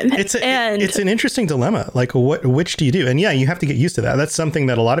long time. It's an interesting dilemma. Like, which do you do? And yeah, you have to get used to that. That's something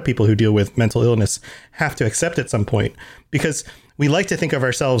that a lot of people who deal with mental illness have to accept at some point, because we like to think of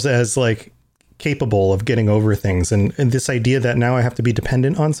ourselves as like capable of getting over things, and this idea that now I have to be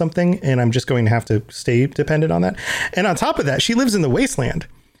dependent on something and I'm just going to have to stay dependent on that. And on top of that, she lives in the wasteland.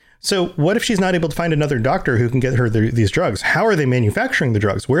 So what if she's not able to find another doctor who can get her these drugs? How are they manufacturing the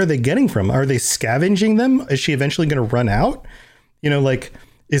drugs? Where are they getting from? Are they scavenging them? Is she eventually going to run out? You know, like,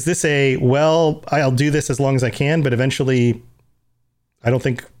 is this I'll do this as long as I can, but eventually I don't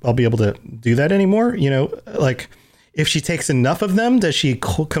think I'll be able to do that anymore. You know, like, if she takes enough of them, does she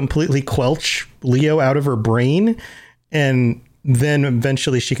completely quelch Leo out of her brain, and then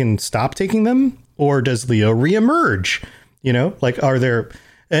eventually she can stop taking them? Or does Leo reemerge? You know, like,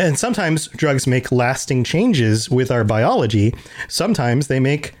 and sometimes drugs make lasting changes with our biology. Sometimes they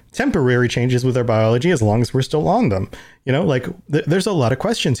make temporary changes with our biology as long as we're still on them. You know, like there's a lot of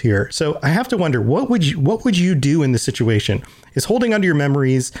questions here. So I have to wonder, what would you do in this situation? Is holding onto your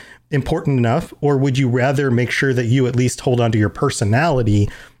memories important enough, or would you rather make sure that you at least hold onto your personality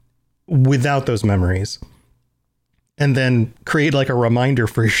without those memories? And then create like a reminder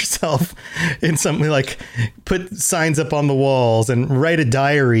for yourself in something like put signs up on the walls and write a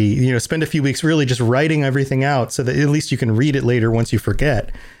diary, you know, spend a few weeks really just writing everything out so that at least you can read it later once you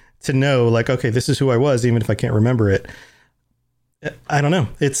forget, to know like, okay, this is who I was, even if I can't remember it. I don't know.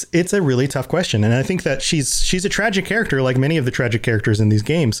 It's a really tough question. And I think that she's a tragic character, like many of the tragic characters in these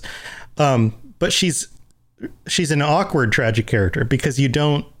games. But she's an awkward tragic character because you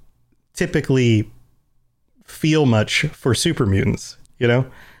don't typically feel much for super mutants, you know,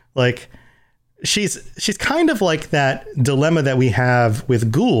 like she's kind of like that dilemma that we have with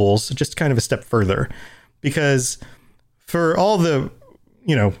ghouls, just kind of a step further, because for all the,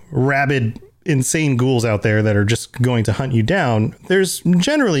 you know, rabid, insane ghouls out there that are just going to hunt you down, there's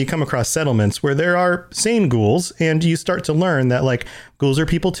generally, you come across settlements where there are sane ghouls, and you start to learn that like ghouls are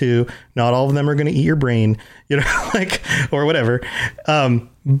people too. Not all of them are going to eat your brain, you know, like, or whatever.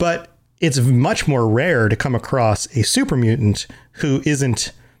 But it's much more rare to come across a super mutant who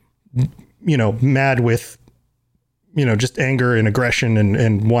isn't, you know, mad with, you know, just anger and aggression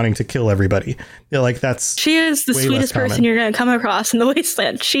and wanting to kill everybody. You know, like she is the sweetest person you're going to come across in the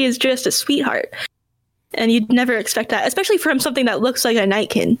wasteland. She is just a sweetheart. And you'd never expect that, especially from something that looks like a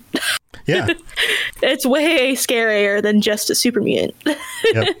Nightkin. Yeah. It's way scarier than just a super mutant.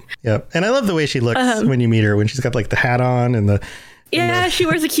 Yep. And I love the way she looks when you meet her, when she's got like the hat on and the... Yeah, she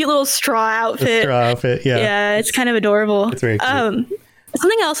wears a cute little straw outfit. Yeah, it's kind of adorable. It's very cute.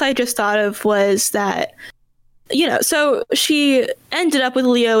 Something else I just thought of was that, you know, so she ended up with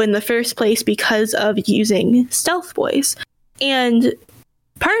Leo in the first place because of using stealth boys. And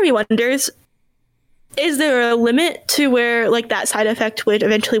part of me wonders, is there a limit to where like that side effect would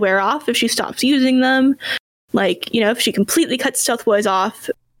eventually wear off if she stops using them? Like, you know, if she completely cuts stealth boys off,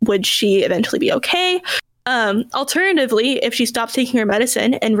 would she eventually be okay? Alternatively, if she stops taking her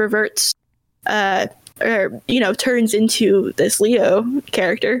medicine and reverts, or, you know, turns into this Leo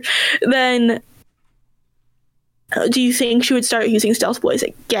character, then do you think she would start using stealth boys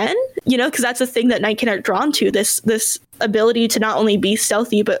again? You know, because that's the thing that Nightkin are drawn to, this ability to not only be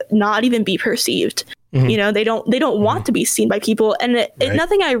stealthy, but not even be perceived. Mm-hmm. You know, they don't want to be seen by people. And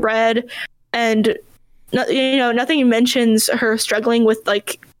nothing I read, and, you know, nothing mentions her struggling with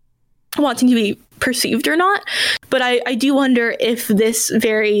like wanting to be perceived or not. But I do wonder if this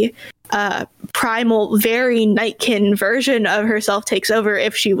very primal, very Nightkin version of herself takes over,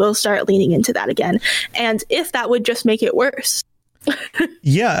 if she will start leaning into that again, and if that would just make it worse.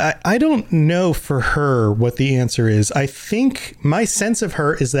 Yeah, I don't know for her what the answer is. I think my sense of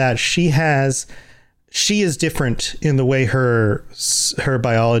her is that she is different in the way her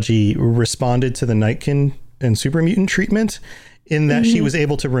biology responded to the Nightkin and super mutant treatment, in that she was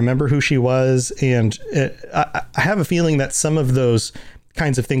able to remember who she was. And I have a feeling that some of those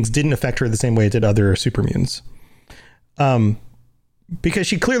kinds of things didn't affect her the same way it did other super mutants. Because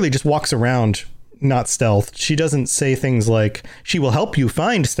she clearly just walks around not stealth. She doesn't say things like she will help you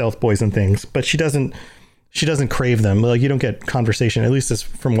find stealth boys and things, but she doesn't crave them. Like, you don't get conversation, at least as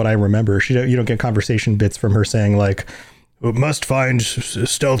from what I remember. You don't get conversation bits from her saying like, must find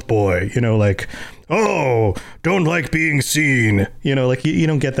stealth boy, like, oh, don't like being seen, like you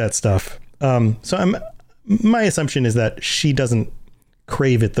don't get that stuff. So my assumption is that she doesn't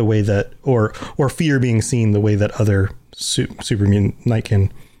crave it the way that, or fear being seen the way that other super mutant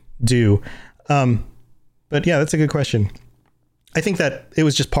Nightkin do. But yeah, that's a good question. I think that it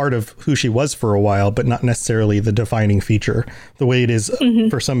was just part of who she was for a while, but not necessarily the defining feature, the way it is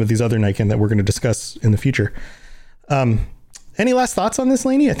for some of these other Nightkin that we're going to discuss in the future. Any last thoughts on this,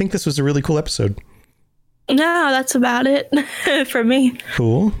 Lainey? I think this was a really cool episode. No, that's about it for me.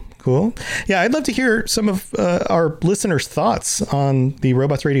 Cool. Yeah, I'd love to hear some of our listeners' thoughts on the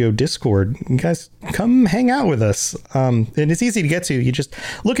Robots Radio Discord. You guys come hang out with us. And it's easy to get to. You just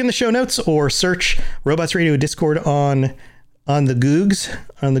look in the show notes or search Robots Radio Discord on the Googs,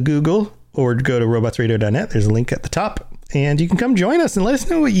 on the Google, or go to robotsradio.net. There's a link at the top. And you can come join us and let us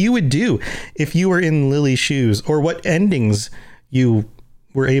know what you would do if you were in Lily's shoes, or what endings you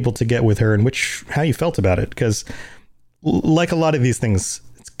were able to get with her and how you felt about it. Because like a lot of these things,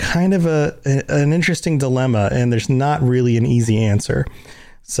 it's kind of an interesting dilemma, and there's not really an easy answer.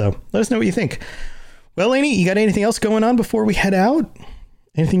 So let us know what you think. Well, Lainey, you got anything else going on before we head out?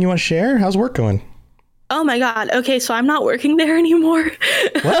 Anything you want to share? How's work going? Oh my God. Okay, so I'm not working there anymore.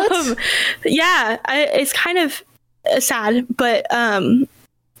 What? Yeah, it's kind of sad, but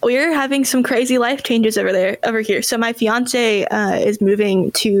we're having some crazy life changes over here. So my fiance is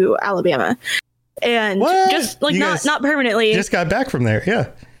moving to Alabama, and just like not permanently. Just got back from there. Yeah,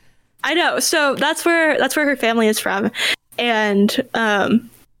 I know. So that's where her family is from, and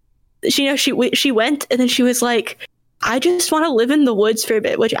she went, and then she was like, I just want to live in the woods for a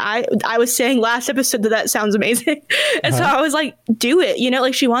bit, which I was saying last episode that sounds amazing. And so I was like, do it,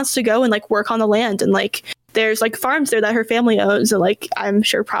 like she wants to go and like work on the land, and like there's like farms there that her family owns, and like I'm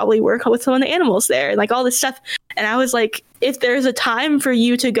sure probably work with some of the animals there and like all this stuff. And I was like, if there's a time for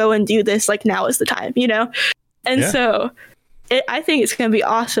you to go and do this, like now is the time, And so I think it's going to be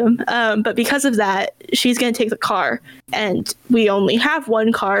awesome. But because of that, she's going to take the car, and we only have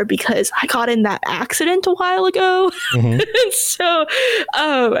one car because I got in that accident a while ago. So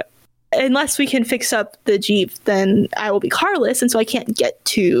unless we can fix up the Jeep, then I will be carless. And so I can't get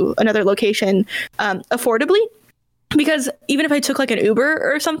to another location affordably, because even if I took like an Uber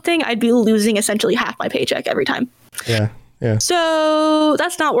or something, I'd be losing essentially half my paycheck every time. Yeah. So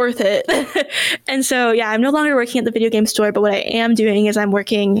that's not worth it. And so, yeah, I'm no longer working at the video game store, but what I am doing is I'm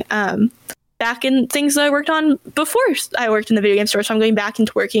working back in things that I worked on before I worked in the video game store. So I'm going back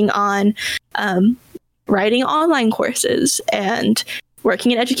into working on writing online courses and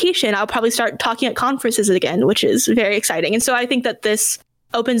working in education. I'll probably start talking at conferences again, which is very exciting. And so I think that this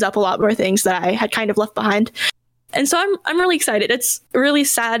opens up a lot more things that I had kind of left behind. And so I'm really excited. It's really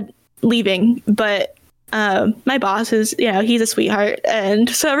sad leaving, but my boss is, he's a sweetheart, and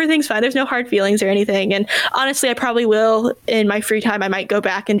so everything's fine. There's no hard feelings or anything. And honestly, I probably will in my free time. I might go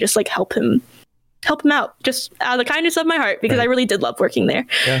back and just like help him out, just out of the kindness of my heart, because I really did love working there.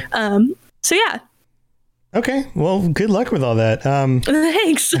 Yeah. So yeah. Okay. Well, good luck with all that.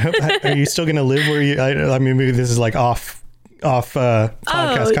 Thanks. Are you still going to live where you? I mean, maybe this is like off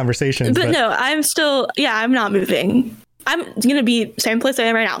podcast conversation. But no, I'm still. Yeah, I'm not moving. I'm going to be same place I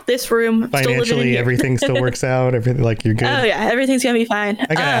am right now. This room. Financially, still living in here. Everything still works out. Everything, like, you're good. Oh yeah, everything's going to be fine.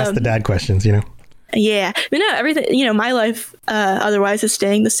 I gotta ask the dad questions, Yeah, but no, everything, my life otherwise is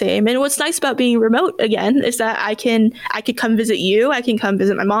staying the same. And what's nice about being remote again is that I could come visit you. I can come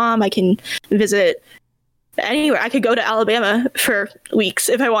visit my mom. I can visit anywhere. I could go to Alabama for weeks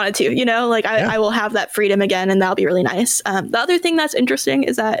if I wanted to, I will have that freedom again, and that'll be really nice. The other thing that's interesting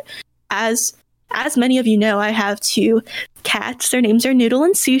is that as many of you know, I have 2 cats. Their names are Noodle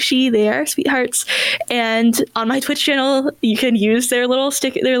and Sushi. They are sweethearts. And on my Twitch channel, you can use their little emotes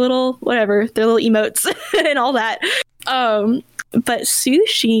and all that. but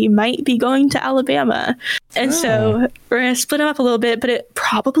Sushi might be going to Alabama. And so we're going to split them up a little bit, but it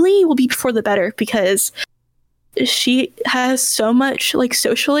probably will be for the better because she has so much like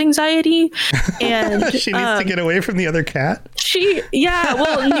social anxiety and she needs to get away from the other cat.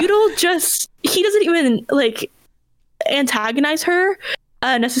 Noodle he doesn't even like antagonize her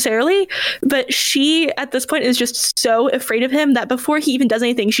necessarily, but she at this point is just so afraid of him that before he even does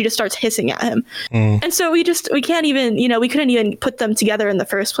anything, she just starts hissing at him. And so we can't even, we couldn't even put them together in the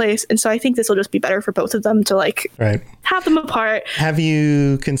first place. And so I think this will just be better for both of them to like have them apart. Have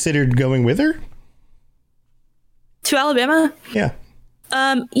you considered going with her to Alabama? Yeah.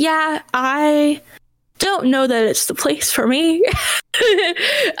 I don't know that it's the place for me.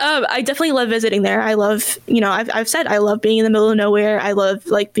 I definitely love visiting there. I love, I've said I love being in the middle of nowhere. I love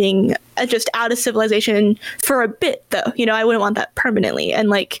like being just out of civilization for a bit though. I wouldn't want that permanently. And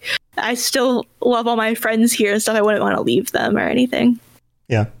like, I still love all my friends here and stuff. I wouldn't want to leave them or anything.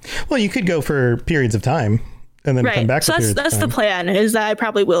 Yeah. Well, you could go for periods of time and then come back. So that's the plan, is that I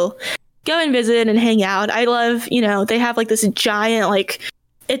probably will go and visit and hang out. I love, they have like this giant, like,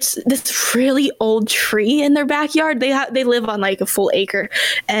 it's this really old tree in their backyard. They live on like a full acre,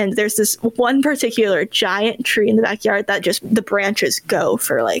 and there's this one particular giant tree in the backyard that just the branches go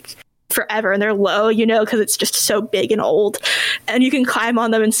for like forever, and they're low, because it's just so big and old, and you can climb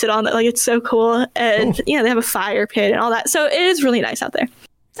on them and sit on it. Like, it's so cool. And they have a fire pit and all that, so it is really nice out there.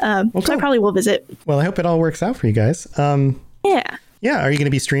 So I probably will visit. Well, I hope it all works out for you guys. Are you going to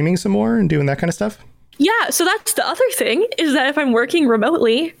be streaming some more and doing that kind of stuff? Yeah, so that's the other thing, is that if I'm working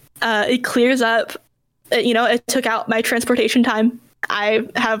remotely, it clears up, it took out my transportation time. I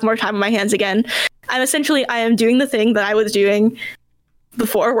have more time on my hands again. I am doing the thing that I was doing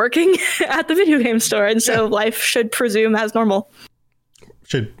before working at the video game store, and so life should presume as normal.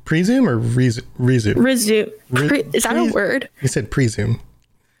 Should presume or resume? Resume. Is that a word? You said presume.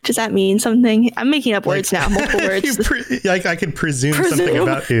 Does that mean something? I'm making up words now, multiple words. I could presume something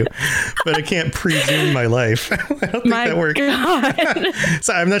about you, but I can't presume my life. I don't think that works. God.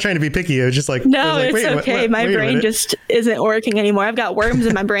 So I'm not trying to be picky. I was just like, no, it's okay. My brain just isn't working anymore. I've got worms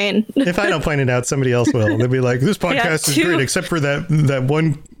in my brain. If I don't point it out, somebody else will. They'll be like, this podcast is great, except for that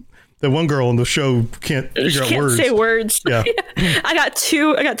one girl on the show can't figure out words. Say words. Yeah. I got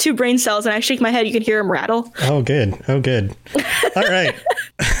two brain cells, and I shake my head. You can hear them rattle. Oh, good. All right.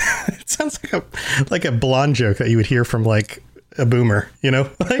 It sounds like a blonde joke that you would hear from like a boomer,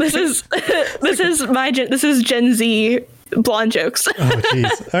 Like, this is Gen Z blonde jokes. Oh,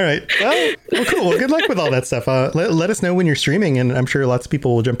 jeez. All right. Well, cool. Well, good luck with all that stuff. Let us know when you're streaming, and I'm sure lots of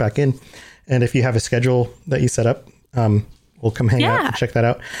people will jump back in. And if you have a schedule that you set up, we'll come hang out and check that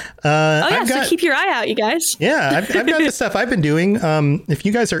out. So keep your eye out, you guys. Yeah, I've got the stuff I've been doing. If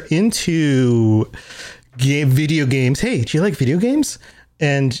you guys are into video games, hey, do you like video games?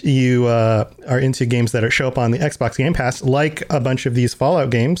 And you are into games that show up on the Xbox Game Pass, like a bunch of these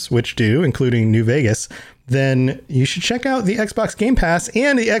Fallout games, which do, including New Vegas, then you should check out the Xbox Game Pass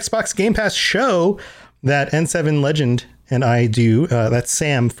and the Xbox Game Pass show that N7 Legend and I do. That's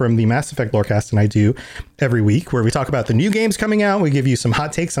Sam from the Mass Effect Lorecast and I do every week, where we talk about the new games coming out. We give you some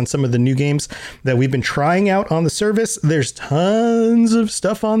hot takes on some of the new games that we've been trying out on the service. There's tons of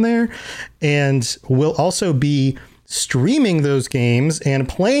stuff on there, and we'll also be streaming those games and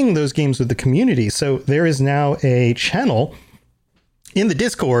playing those games with the community. So there is now a channel in the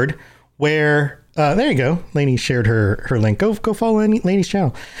Discord where there you go. Lainey shared her link. Go follow Lainey's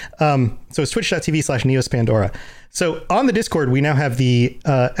channel. So it's twitch.tv/neospandora. So on the Discord, we now have the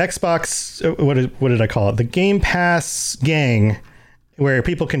Xbox, what did I call it? The Game Pass gang, where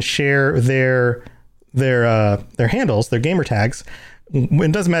people can share their handles, their gamer tags.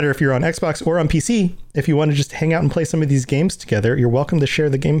 It doesn't matter if you're on Xbox or on PC. If you want to just hang out and play some of these games together, you're welcome to share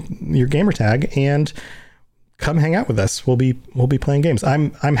your gamer tag and come hang out with us. We'll be playing games.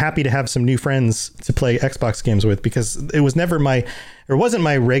 I'm happy to have some new friends to play Xbox games with, because it wasn't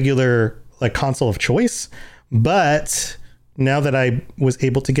my regular like console of choice. But now that I was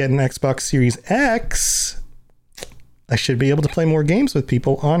able to get an Xbox Series X, I should be able to play more games with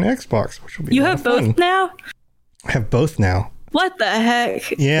people on Xbox, which will be You have both now? I have both now. What the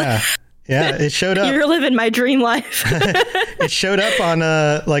heck? Yeah, it showed up. You're living my dream life. It showed up on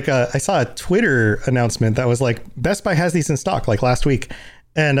I saw a Twitter announcement that was like, Best Buy has these in stock, like last week.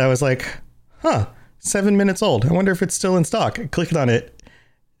 And I was like, 7 minutes old. I wonder if it's still in stock. I clicked on it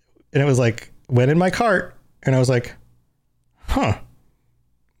and it was like, went in my cart, and I was like, what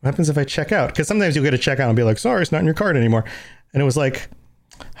happens if I check out? Because sometimes you'll get a checkout and be like, sorry, it's not in your cart anymore. And it was like,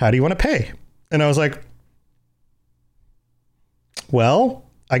 how do you want to pay? And I was like, well,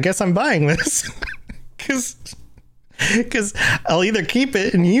 I guess I'm buying this. Because because I'll either keep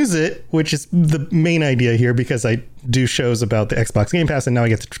it and use it, which is the main idea here, because I do shows about the Xbox Game Pass and now I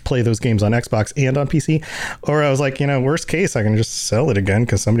get to play those games on Xbox and on PC. Or I was like, worst case, I can just sell it again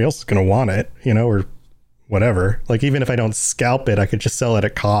because somebody else is going to want it, or whatever. Like, even if I don't scalp it, I could just sell it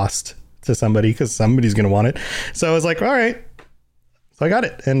at cost to somebody because somebody's going to want it. So I was like, all right. So I got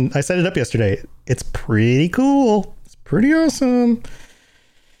it and I set it up yesterday. It's pretty cool. It's pretty awesome.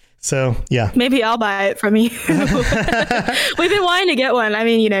 So, yeah. Maybe I'll buy it from you. We've been wanting to get one. I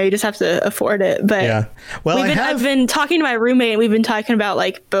mean, you just have to afford it. But yeah. Well, I've been talking to my roommate and we've been talking about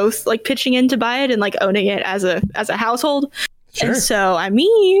both pitching in to buy it and owning it as a household. Sure. And so, I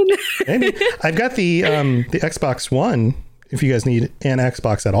mean, maybe I've got the Xbox One if you guys need an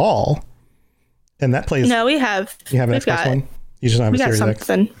Xbox at all. And that plays. No, we have. You have an Xbox One? You just don't have a Series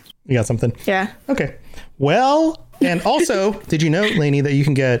something. X? You got something? Yeah. Okay. Well, and also, did you know, Lainey, that you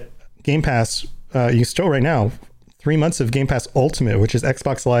can get Game Pass, you can still right now, 3 months of Game Pass Ultimate, which is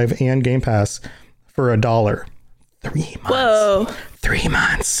Xbox Live and Game Pass for $1. 3 months. Whoa. 3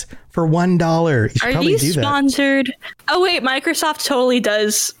 months for $1. You should Are probably you do sponsored? That. Oh, wait, Microsoft totally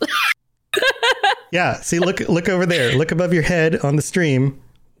does. Yeah. See, look over there. Look above your head on the stream.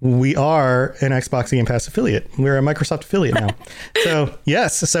 We are an Xbox Game Pass affiliate. We're a Microsoft affiliate now. So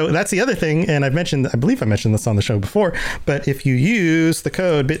yes, so that's the other thing. And I believe I mentioned this on the show before, but if you use the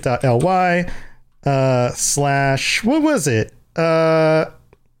code bit.ly / what was it?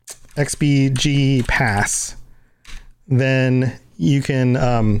 XBG Pass, then you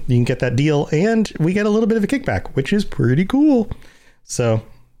can get that deal and we get a little bit of a kickback, which is pretty cool. So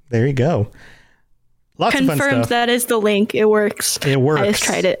there you go. Lots of fun stuff. That is the link. It works. It works. I just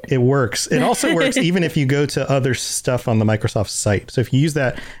tried it. It works. It also works even if you go to other stuff on the Microsoft site. So if you use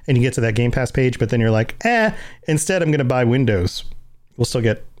that and you get to that Game Pass page, but then you're like, instead I'm going to buy Windows, we'll still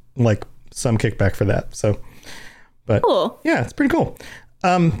get some kickback for that. So, but cool. Yeah, it's pretty cool.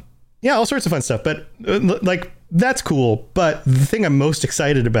 Yeah, all sorts of fun stuff. But that's cool. But the thing I'm most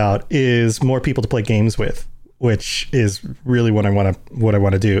excited about is more people to play games with, which is really what I want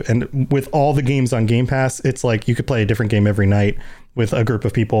to do. And with all the games on Game Pass, it's like you could play a different game every night with a group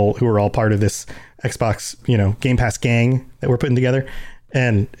of people who are all part of this Xbox, Game Pass gang that we're putting together.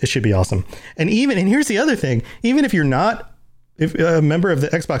 And it should be awesome. And here's the other thing, even if you're not a member of the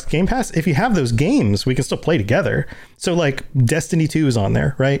Xbox Game Pass, if you have those games, we can still play together. So Destiny 2 is on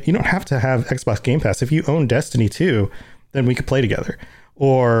there, right? You don't have to have Xbox Game Pass. If you own Destiny 2, then we could play together.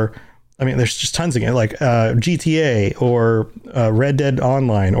 Or there's just tons of games GTA or Red Dead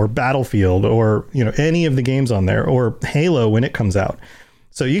Online or Battlefield or, any of the games on there, or Halo when it comes out.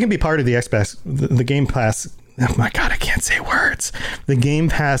 So you can be part of the Xbox, the Game Pass. Oh my God, I can't say words. The Game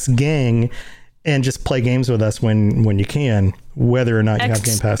Pass gang, and just play games with us when you can, whether or not you have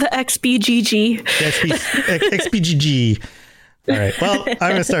Game Pass. The XBGG. XBGG. All right. Well,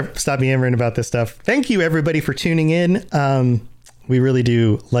 I'm going to stop yammering about this stuff. Thank you, everybody, for tuning in. We really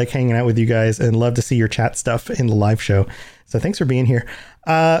do like hanging out with you guys and love to see your chat stuff in the live show. So thanks for being here.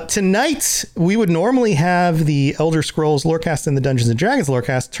 Tonight, we would normally have the Elder Scrolls Lorecast and the Dungeons and Dragons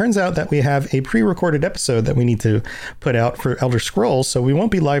Lorecast. Turns out that we have a pre-recorded episode that we need to put out for Elder Scrolls, so we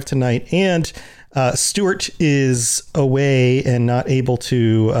won't be live tonight. And Stuart is away and not able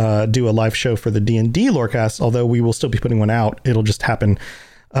to do a live show for the D&D Lorecast, although we will still be putting one out. It'll just happen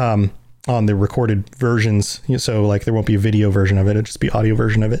on the recorded versions. So there won't be a video version of it. It'll just be audio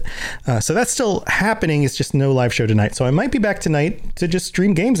version of it. So that's still happening. It's just no live show tonight. So I might be back tonight to just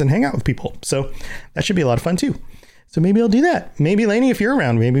stream games and hang out with people. So that should be a lot of fun too. So maybe I'll do that. Maybe Lainey, if you're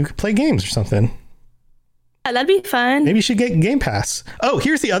around, maybe we could play games or something. Yeah, that'd be fun. Maybe you should get Game Pass. Oh,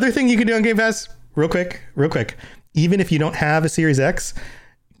 here's the other thing you can do on Game Pass. Real quick. Even if you don't have a Series X,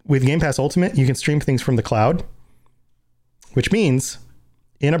 with Game Pass Ultimate, you can stream things from the cloud, which means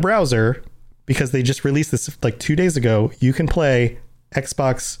in a browser, because they just released this 2 days ago, you can play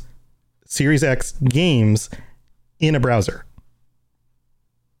Xbox Series X games in a browser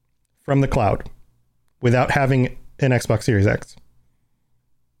from the cloud without having an Xbox Series X.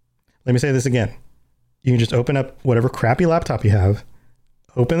 Let me say this again. You can just open up whatever crappy laptop you have,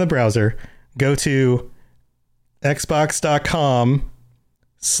 open the browser, go to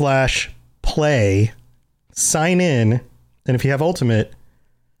xbox.com/play, sign in, and if you have Ultimate,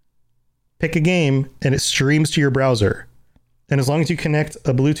 pick a game and it streams to your browser. And as long as you connect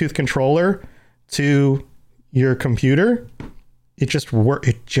a Bluetooth controller to your computer, it just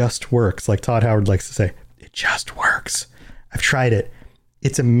works. Like Todd Howard likes to say, it just works. I've tried it.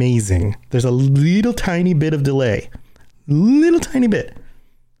 It's amazing. There's a little tiny bit of delay, but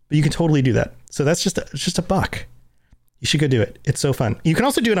you can totally do that. So that's just $1. You should go do it. It's so fun. You can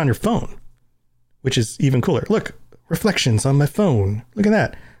also do it on your phone, which is even cooler. Look, reflections on my phone. Look at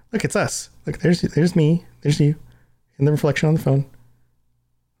that. Look, it's us. Look, there's me. There's you. And the reflection on the phone.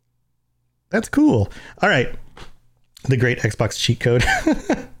 That's cool. All right. The great Xbox cheat code.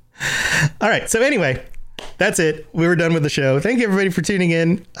 All right. So anyway, that's it. We were done with the show. Thank you everybody for tuning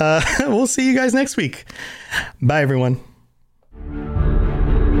in. We'll see you guys next week. Bye everyone.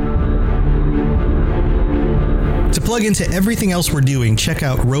 To plug into everything else we're doing, check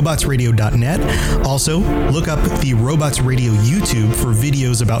out robotsradio.net. Also, look up the Robots Radio YouTube for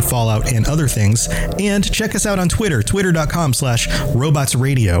videos about Fallout and other things. And check us out on Twitter,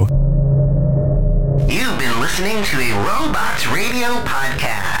 twitter.com/robotsradio. You've been listening to a Robots Radio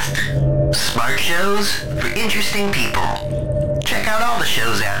podcast. Smart shows for interesting people. Check out all the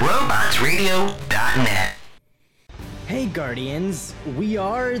shows at robotsradio.net. Hey Guardians, we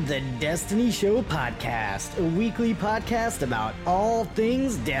are the Destiny Show Podcast, a weekly podcast about all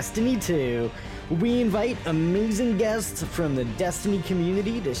things Destiny 2. We invite amazing guests from the Destiny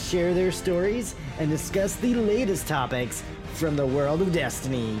community to share their stories and discuss the latest topics from the world of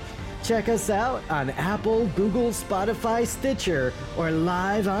Destiny. Check us out on Apple, Google, Spotify, Stitcher, or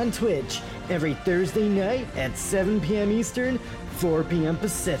live on Twitch every Thursday night at 7 p.m. Eastern, 4 p.m.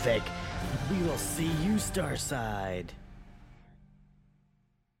 Pacific. We will see you Starside.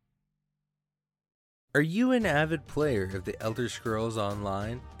 Are you an avid player of the Elder Scrolls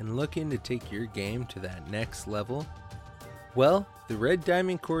Online and looking to take your game to that next level? Well, the Red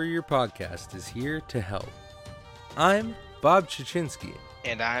Diamond Courier podcast is here to help. I'm Bob Chichinski.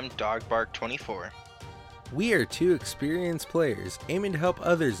 And I'm Dogbark24. We are two experienced players aiming to help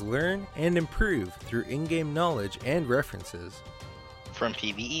others learn and improve through in-game knowledge and references. From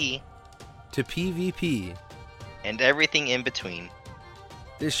PvE to PvP and everything in between.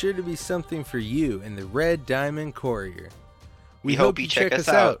 There's sure to be something for you in the Red Diamond Courier. We hope you check us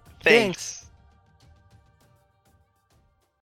out. Thanks.